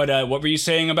 But what were you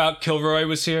saying about Kilroy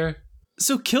Was Here?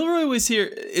 So Kilroy Was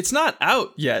Here, it's not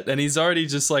out yet, and he's already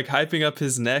just like hyping up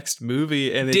his next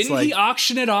movie. And didn't he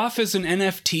auction it off as an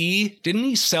NFT? Didn't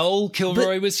he sell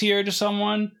Kilroy Was Here to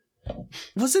someone?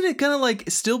 Wasn't it gonna like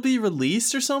still be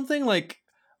released or something? Like,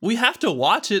 we have to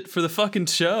watch it for the fucking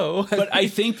show. But I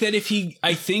think that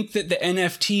the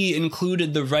NFT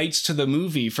included the rights to the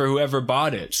movie for whoever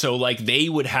bought it. So like they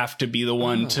would have to be the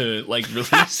one to like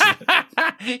release it.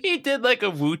 He did like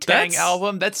a Wu-Tang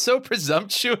album. That's so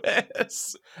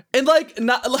presumptuous. And like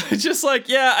not just like,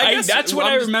 yeah, I guess that's what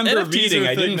I remember reading.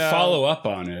 I didn't follow up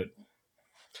on it.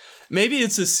 Maybe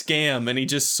it's a scam and he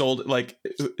just sold it, like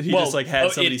just like had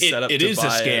somebody set up it to is buy a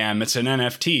scam. it. It's an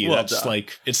NFT. Well, that's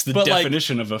like it's the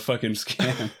definition of a fucking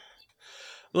scam.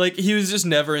 Like he was just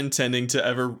never intending to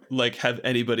ever like have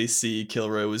anybody see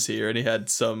Kilroy Was Here, and he had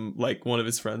some like one of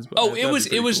his friends.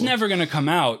 It was never gonna come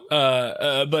out.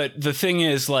 But the thing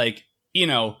is, like,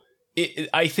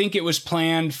 I think it was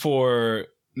planned for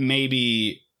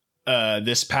maybe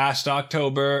this past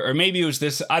October, or maybe it was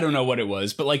this. I don't know what it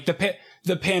was, but like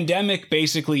the pandemic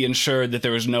basically ensured that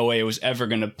there was no way it was ever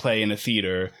going to play in a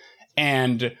theater.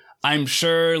 And I'm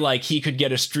sure like he could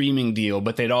get a streaming deal,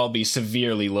 but they'd all be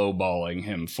severely lowballing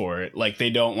him for it. Like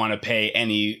they don't want to pay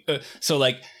any. So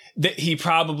like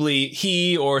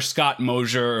he or Scott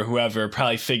Mosier or whoever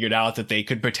probably figured out that they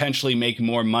could potentially make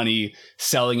more money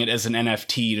selling it as an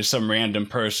NFT to some random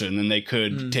person than they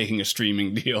could taking a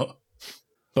streaming deal.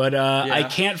 But I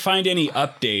can't find any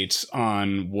updates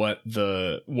on what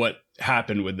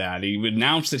happened with that. He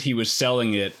announced that he was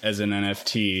selling it as an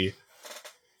NFT.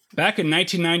 Back in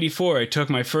 1994, I took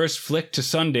my first flick to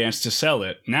Sundance to sell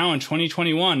it. Now in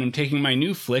 2021, I'm taking my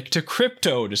new flick to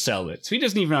crypto to sell it. So he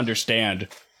doesn't even understand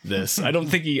this. I don't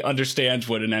think he understands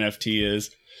what an NFT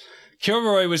is.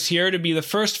 Kilroy Was Here to be the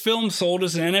first film sold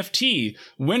as an NFT.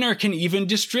 Winner can even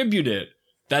distribute it.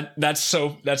 That's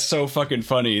so fucking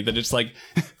funny that it's like,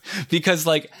 because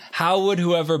like, how would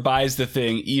whoever buys the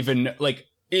thing even like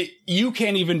it? You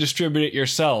can't even distribute it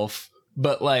yourself,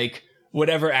 but like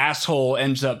whatever asshole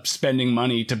ends up spending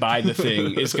money to buy the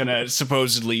thing is gonna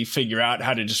supposedly figure out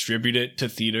how to distribute it to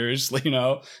theaters.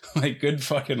 Like good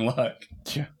fucking luck.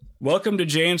 Yeah. Welcome to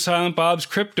Jay and Silent Bob's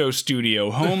Crypto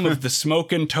Studio, home of the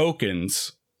Smokin'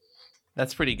 Tokens.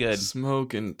 That's pretty good.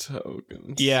 Smoking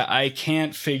tokens. Yeah, I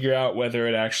can't figure out whether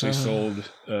it actually sold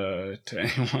to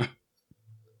anyone.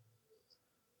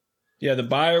 Yeah, the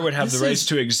buyer would have This the rights is-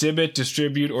 to exhibit,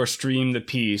 distribute, or stream the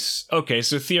piece. Okay,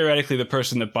 so theoretically, the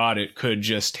person that bought it could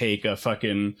just take a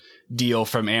fucking deal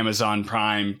from Amazon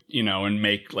Prime, you know, and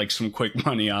make like some quick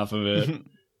money off of it.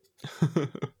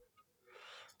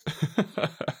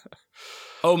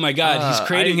 Oh my god, he's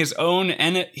creating his own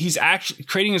he's actually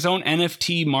creating his own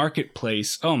NFT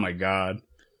marketplace. Oh my god.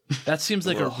 That seems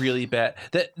like a really bad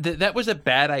that was a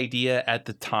bad idea at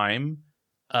the time.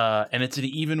 And it's an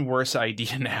even worse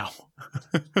idea now.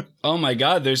 Oh my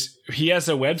god, he has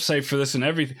a website for this and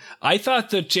everything. I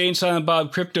thought that Jay and Silent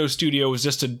Bob Crypto Studio was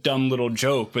just a dumb little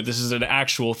joke, but this is an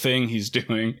actual thing he's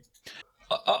doing.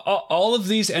 All of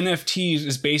these NFTs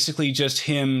is basically just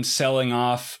him selling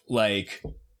off like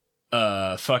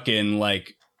fucking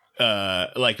like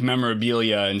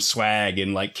memorabilia and swag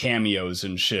and like cameos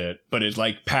and shit, but it's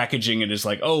like packaging it as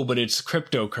like, oh, but it's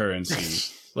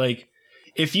cryptocurrency. Like,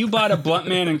 if you bought a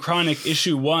Bluntman and Chronic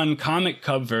issue 1 comic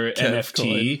cover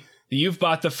NFT, you've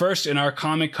bought the first in our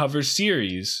comic cover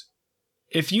series.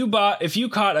 If you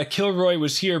caught a Kilroy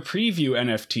Was Here preview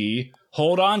NFT,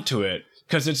 hold on to it,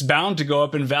 because it's bound to go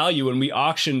up in value when we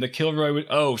auction the Kilroy.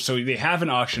 So they haven't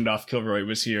auctioned off Kilroy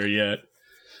Was Here yet.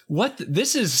 What?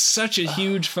 This is such a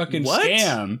huge fucking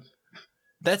scam.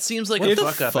 That seems like a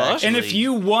fuck up, actually. And if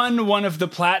you won one of the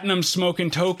platinum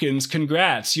smoking tokens,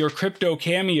 congrats. Your crypto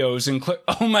cameos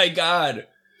oh my god.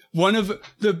 One of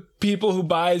the people who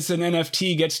buys an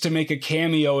NFT gets to make a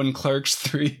cameo in Clerks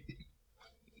 3.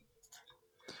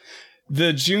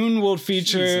 The June will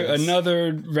feature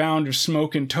another round of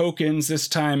smoking tokens, this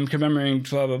time commemorating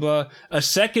blah blah blah. A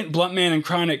second Bluntman and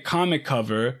Chronic comic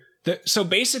cover. So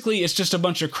basically it's just a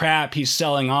bunch of crap he's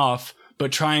selling off,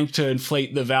 but trying to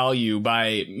inflate the value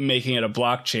by making it a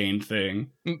blockchain thing.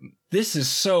 This is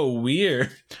so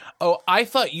weird. Oh, I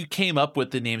thought you came up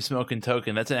with the name Smoking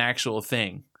Token. That's an actual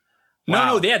thing.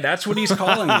 Wow. No, yeah, that's what he's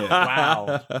calling it.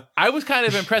 Wow. I was kind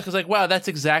of impressed. I was like, wow, that's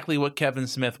exactly what Kevin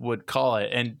Smith would call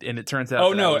it. And it turns out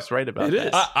I was right about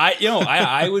it.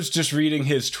 I was just reading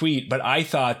his tweet, but I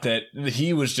thought that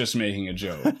he was just making a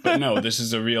joke. But no, this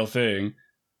is a real thing.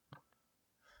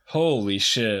 Holy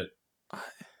shit.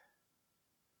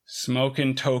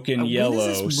 Smoking Token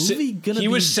Yellow. He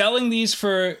was selling these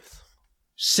for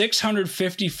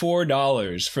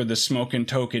 $654 for the Smoking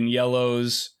Token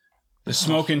Yellows. The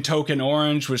Smoking Token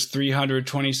Orange was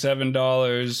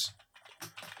 $327.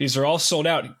 These are all sold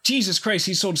out. Jesus Christ,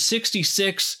 he sold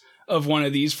 66 of one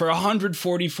of these for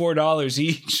 $144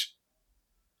 each.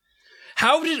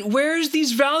 Where is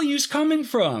these values coming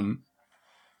from?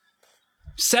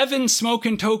 7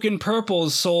 Smoking Token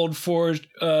Purples sold for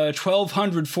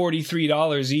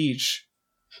 $1,243 each.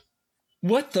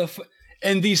 What the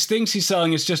and these things he's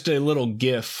selling is just a little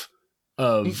GIF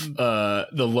of the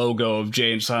logo of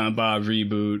Jay and Silent Bob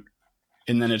Reboot,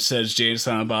 and then it says Jay and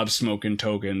Silent Bob Smoking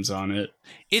Tokens on it.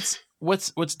 It's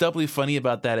what's doubly funny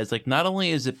about that is like not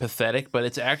only is it pathetic, but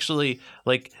it's actually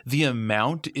like the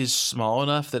amount is small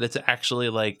enough that it's actually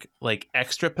like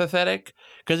extra pathetic,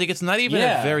 because like it's not even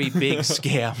a very big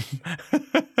scam.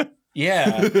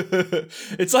 Yeah.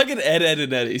 It's like an Ed, Edd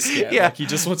n Eddy scam. Yeah. Like he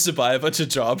just wants to buy a bunch of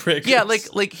Jawbreakers. Yeah,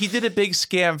 like he did a big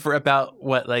scam for about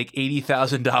what, like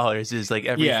 $80,000 is like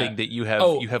everything that you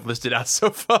have listed out so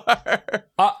far.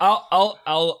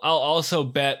 I'll also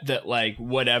bet that like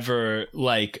whatever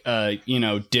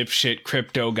dipshit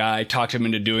crypto guy talked him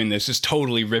into doing this is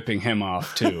totally ripping him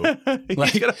off too. Like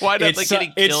he's gonna wind up like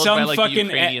getting killed by like the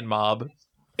Ukrainian mob.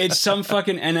 It's some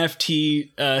fucking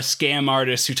NFT scam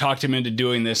artist who talked him into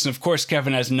doing this. And of course,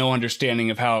 Kevin has no understanding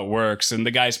of how it works. And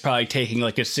the guy's probably taking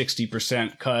like a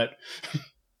 60% cut.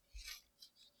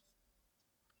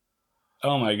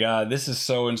 Oh my God, this is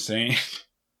so insane.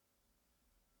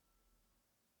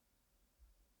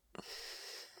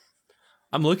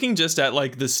 I'm looking just at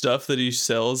like the stuff that he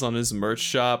sells on his merch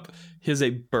shop. He has a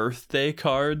birthday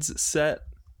cards set.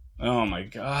 Oh my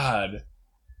God.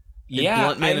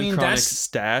 Yeah, Bluntman and Chronic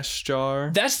stash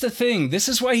jar. That's the thing. This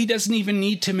is why he doesn't even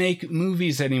need to make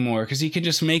movies anymore, because he can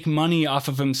just make money off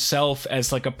of himself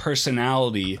as like a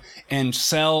personality and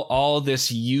sell all this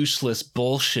useless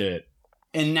bullshit.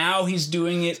 And now he's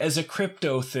doing it as a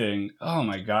crypto thing. Oh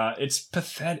my God, it's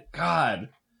pathetic. God,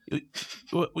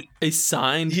 a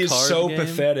signed. He's card so game?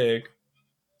 pathetic.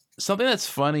 Something that's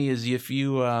funny is if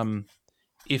you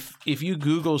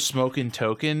Google Smoking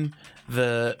Token,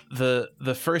 the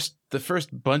first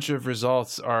bunch of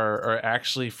results are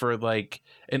actually for like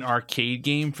an arcade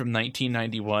game from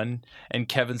 1991, and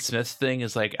Kevin Smith's thing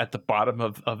is like at the bottom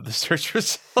of the search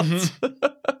results.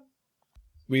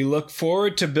 We look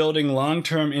forward to building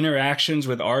long-term interactions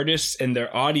with artists and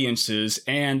their audiences,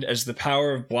 and as the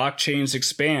power of blockchains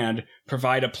expand,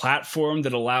 provide a platform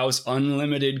that allows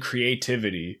unlimited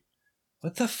creativity.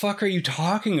 What the fuck are you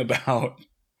talking about?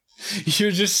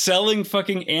 You're just selling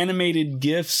fucking animated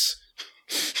GIFs.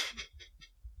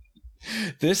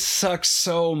 This sucks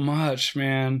so much,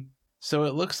 man. So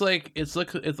it looks like it's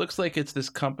this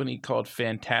company called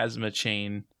Phantasma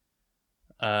Chain.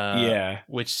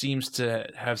 Which seems to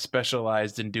have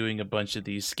specialized in doing a bunch of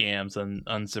these scams,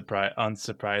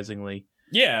 unsurprisingly.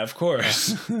 Yeah, of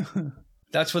course.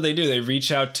 That's what they do. They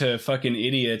reach out to fucking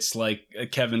idiots like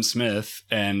Kevin Smith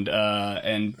and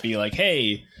be like,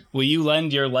 hey, will you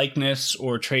lend your likeness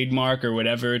or trademark or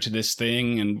whatever to this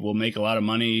thing, and we'll make a lot of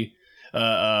money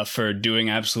for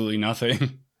doing absolutely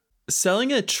nothing.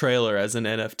 Selling a trailer as an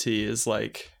NFT is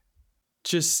like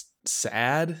just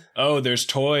sad. Oh, there's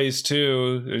toys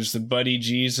too. There's the Buddy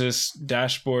Jesus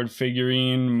dashboard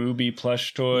figurine, Mubi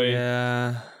plush toy.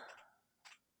 Yeah.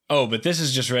 Oh, but this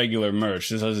is just regular merch.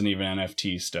 This isn't even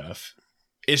NFT stuff.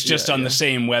 It's just on the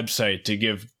same website to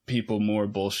give people more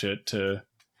bullshit to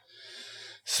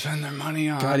spend their money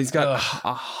on. God, he's got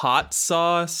a hot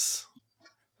sauce.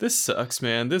 This sucks,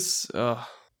 man.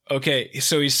 Okay,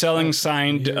 so he's selling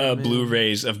signed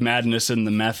Blu-rays of Madness in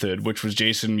the Method, which was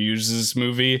Jason Mewes'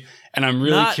 movie, and I'm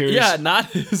really curious. Yeah, not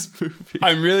his movie.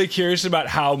 I'm really curious about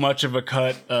how much of a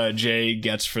cut Jay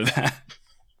gets for that.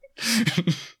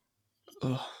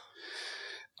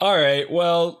 All right,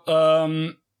 well,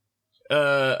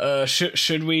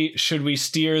 should we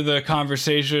steer the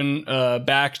conversation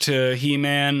back to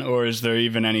He-Man, or is there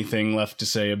even anything left to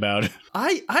say about it?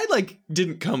 I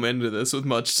didn't come into this with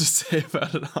much to say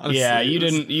about it, honestly. Yeah, you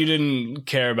didn't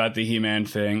care about the He-Man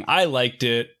thing. I liked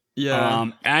it.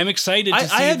 Yeah. I'm excited to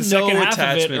see the second half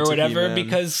of it or whatever, He-Man.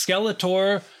 because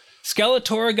Skeletor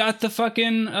got the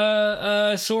fucking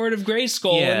sword of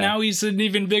Grayskull, and now he's an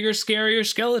even bigger, scarier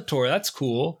Skeletor. That's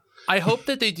cool. I hope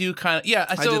that they do kind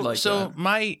of So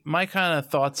my kind of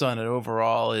thoughts on it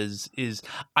overall is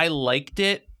I liked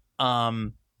it,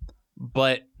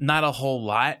 but not a whole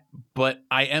lot. But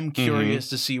I am curious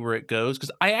to see where it goes,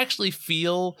 because I actually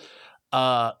feel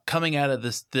coming out of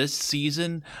this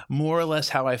season more or less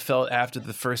how I felt after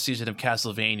the first season of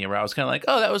Castlevania, where I was kind of like,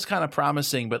 oh, that was kind of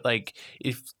promising, but like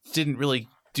it didn't really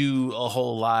do a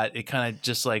whole lot. It kind of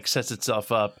just like sets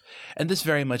itself up, and this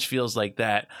very much feels like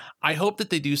that. I hope that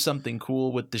they do something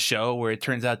cool with the show where it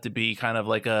turns out to be kind of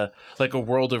like a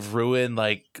World of Ruin,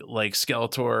 like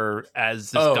Skeletor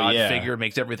as this god figure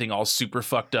makes everything all super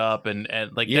fucked up, and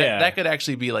like that could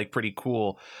actually be like pretty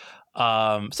cool. So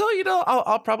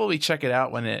I'll probably check it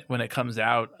out when it comes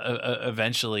out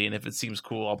eventually, and if it seems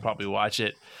cool, I'll probably watch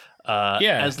it.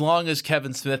 As long as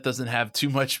Kevin Smith doesn't have too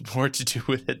much more to do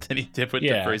with it than he did with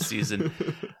the first season.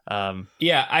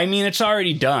 I mean, it's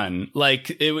already done. Like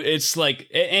it's like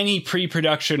any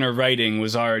pre-production or writing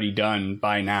was already done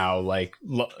by now. Like,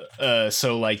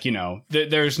 so like, you know,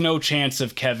 there's no chance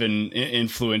of Kevin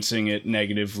influencing it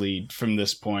negatively from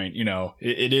this point. You know,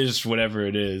 it is whatever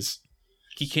it is.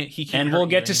 He can't. And we'll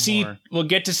get to see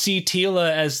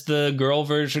Teela as the girl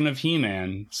version of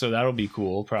He-Man, so that'll be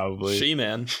cool, probably.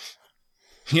 She-Man.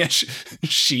 Yeah,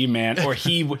 She-Man, or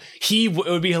he. It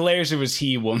would be hilarious if it was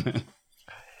He-Woman.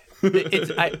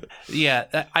 It'd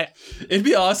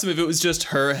be awesome if it was just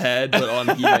her head, but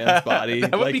on He-Man's body.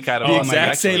 That would be kind of the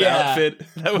exact same outfit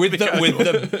with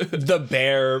the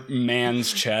bare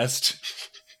man's chest.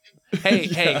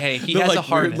 Hey! He has a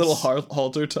harness. Little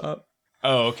halter top.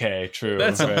 Oh, okay, true.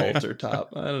 That's a halter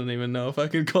top. I don't even know if I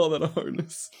could call that a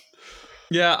harness.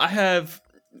 Yeah,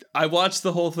 I watched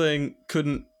the whole thing,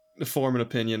 couldn't form an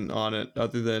opinion on it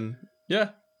other than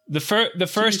the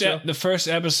first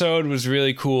episode was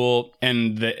really cool,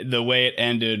 and the way it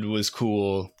ended was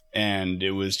cool, and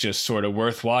it was just sort of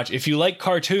worth watching. If you like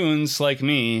cartoons like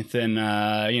me, then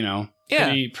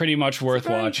pretty much worth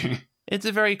watching. It's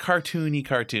a very cartoony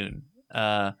cartoon.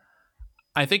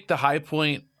 I think the high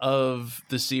point of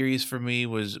the series for me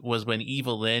was when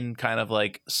Evil Lynn kind of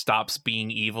like stops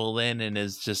being Evil Lynn and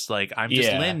is just like, I'm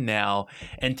just Lynn now,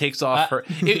 and takes off her.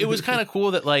 It was kind of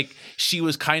cool that like she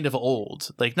was kind of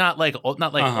old, like not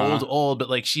old, but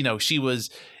like she was.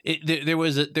 There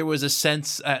was a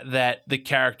sense that the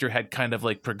character had kind of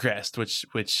like progressed, which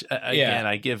again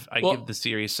I give the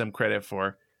series some credit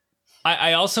for.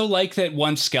 I also like that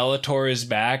once Skeletor is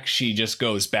back, she just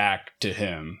goes back to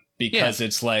him. Because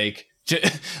it's like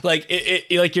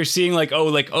you're seeing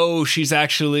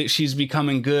she's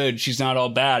becoming good. She's not all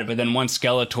bad. But then once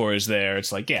Skeletor is there,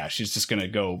 it's like, she's just going to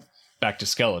go back to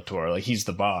Skeletor. Like, he's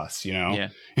the boss, you know? Yeah.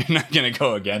 You're not going to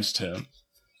go against him.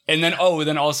 And then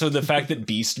also the fact that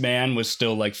Beastman was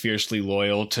still like fiercely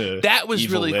loyal to that was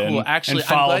Evil really Lyn cool. Actually, and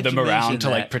followed them I'm glad you around mentioned to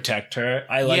that. like protect her.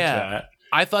 I like that.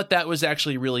 I thought that was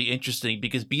actually really interesting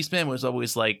because Beastman was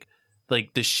always like the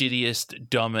shittiest,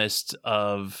 dumbest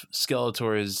of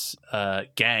Skeletor's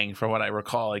gang, from what I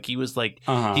recall. Like he was like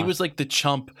the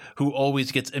chump who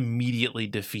always gets immediately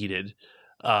defeated.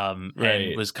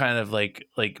 And was kind of like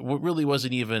what really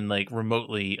wasn't even like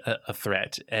remotely a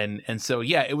threat. And so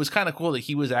yeah, it was kind of cool that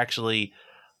he was actually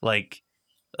like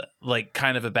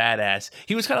kind of a badass.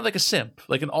 He was kind of like a simp,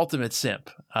 like an ultimate simp.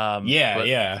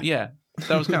 Yeah.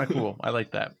 That was kind of cool. I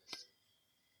like that.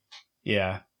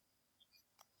 Yeah,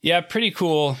 pretty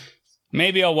cool.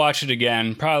 Maybe I'll watch it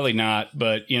again. Probably not,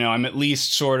 but I'm at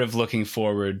least sort of looking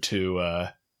forward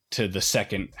to the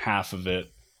second half of it.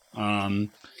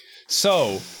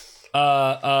 So,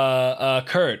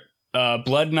 Kurt,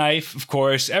 Blood Knife, of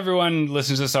course. Everyone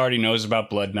listens to this already knows about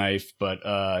Blood Knife, but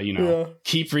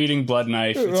keep reading Blood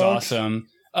Knife. It's awesome.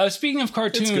 Speaking of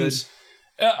cartoons,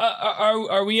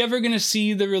 are we ever going to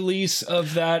see the release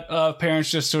of that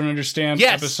Parents Just Don't Understand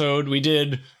episode we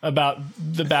did about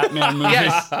the Batman movie?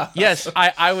 Yes.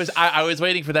 I was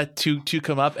waiting for that to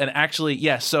come up, and actually,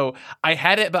 yes. So I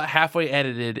had it about halfway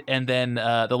edited, and then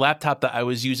the laptop that I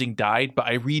was using died, but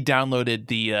I re-downloaded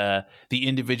the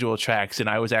individual tracks, and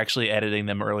I was actually editing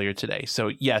them earlier today.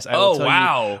 So yes, I will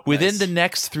tell you, within the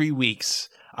next 3 weeks,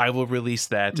 I will release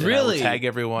that. And I will tag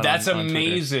everyone. That's on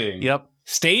amazing. Twitter. Yep.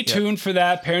 Stay tuned for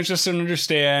that. Parents Just Don't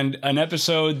Understand, an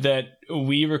episode that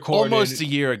we recorded almost a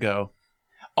year ago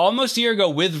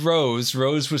with Rose.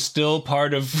 Rose was still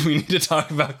part of We Need to Talk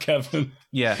About Kevin.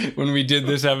 Yeah. When we did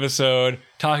this episode,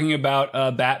 talking about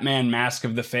Batman Mask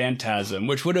of the Phantasm,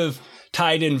 which would have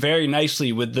tied in very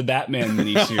nicely with the Batman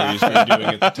miniseries we were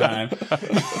doing at the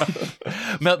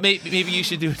time. Maybe you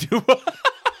should do it too.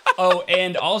 Oh,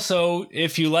 and also,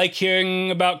 if you like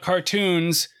hearing about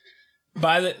cartoons,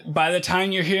 by the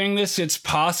time you're hearing this, it's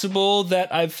possible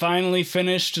that I've finally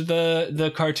finished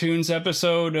the cartoons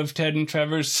episode of Ted and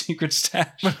Trevor's Secret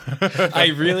Stash. I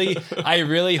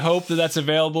really hope that that's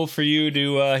available for you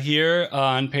to hear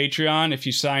on Patreon if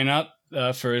you sign up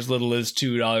for as little as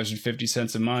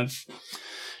 $2.50 a month.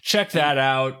 Check that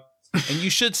out. And you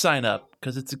should sign up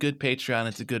because it's a good Patreon.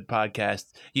 It's a good podcast.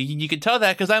 You can tell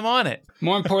that because I'm on it.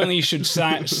 More importantly, you should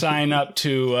sign up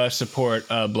to support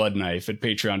Blood Knife at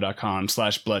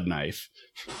patreon.com/bloodknife.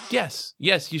 Yes,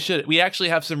 you should. We actually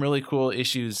have some really cool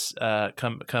issues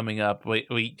coming up.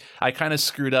 I kind of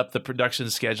screwed up the production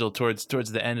schedule towards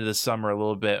the end of the summer a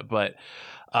little bit, but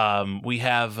we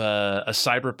have a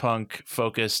cyberpunk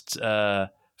focused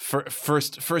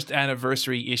first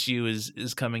anniversary issue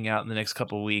is coming out in the next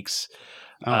couple of weeks.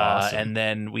 Awesome. And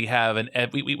then we have an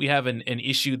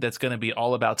issue that's going to be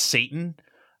all about Satan,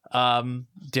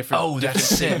 different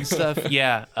Satan stuff.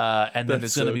 Yeah. And then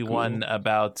there's going to be one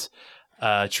about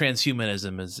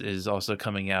transhumanism is also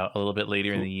coming out a little bit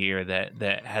later in the year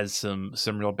that has some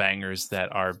real bangers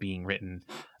that are being written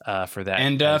for that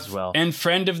as well. And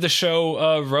friend of the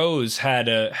show, Rose had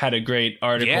a great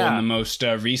article in the most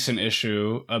recent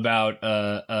issue about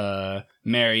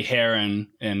Mary Harron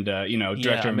and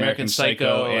director of American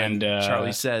Psycho and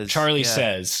Charlie Says. Charlie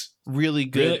Says. Really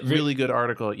good, really good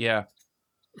article. Yeah.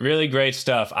 Really great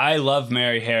stuff. I love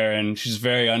Mary Harron. She's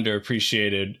very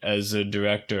underappreciated as a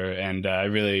director, and I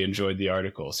really enjoyed the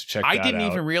article. So check that out. I didn't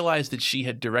even realize that she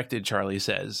had directed Charlie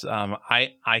Says.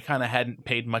 I kind of hadn't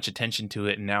paid much attention to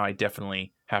it, and now I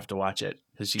definitely have to watch it.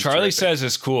 Charlie Says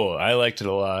is cool. I liked it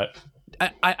a lot.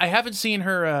 I haven't seen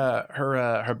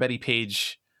her Betty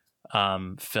Page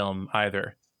film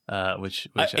either. Which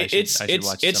I should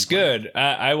watch. It's good.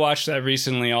 I watched that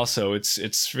recently. Also,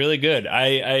 it's really good.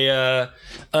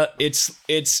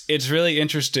 It's really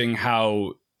interesting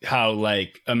how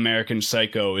like American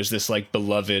Psycho is this like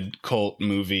beloved cult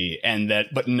movie,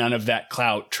 but none of that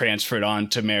clout transferred on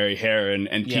to Mary Harron,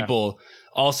 and people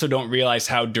also don't realize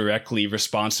how directly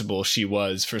responsible she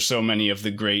was for so many of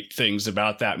the great things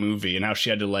about that movie, and how she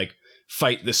had to like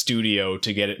fight the studio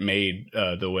to get it made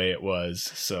the way it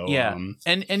was. So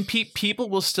and people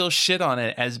will still shit on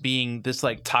it as being this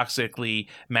like toxically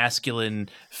masculine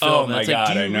film. Oh my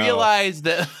God, do you realize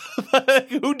that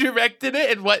who directed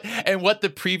it and what the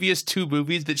previous two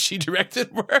movies that she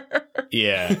directed were?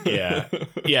 Yeah.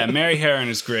 Mary Harron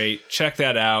is great. Check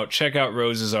that out. Check out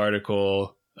Rose's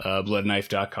article,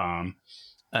 bloodknife.com.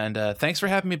 And thanks for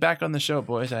having me back on the show,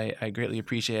 boys. I greatly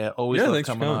appreciate it. Always love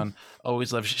coming on.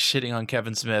 Always love shitting on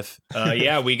Kevin Smith.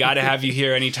 We got to have you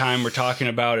here anytime we're talking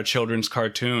about a children's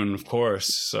cartoon, of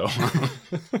course. So,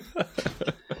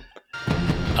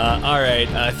 all right.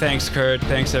 Thanks, Kurt.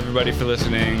 Thanks, everybody, for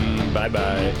listening.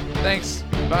 Bye-bye. Thanks.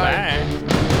 Bye.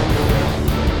 Bye.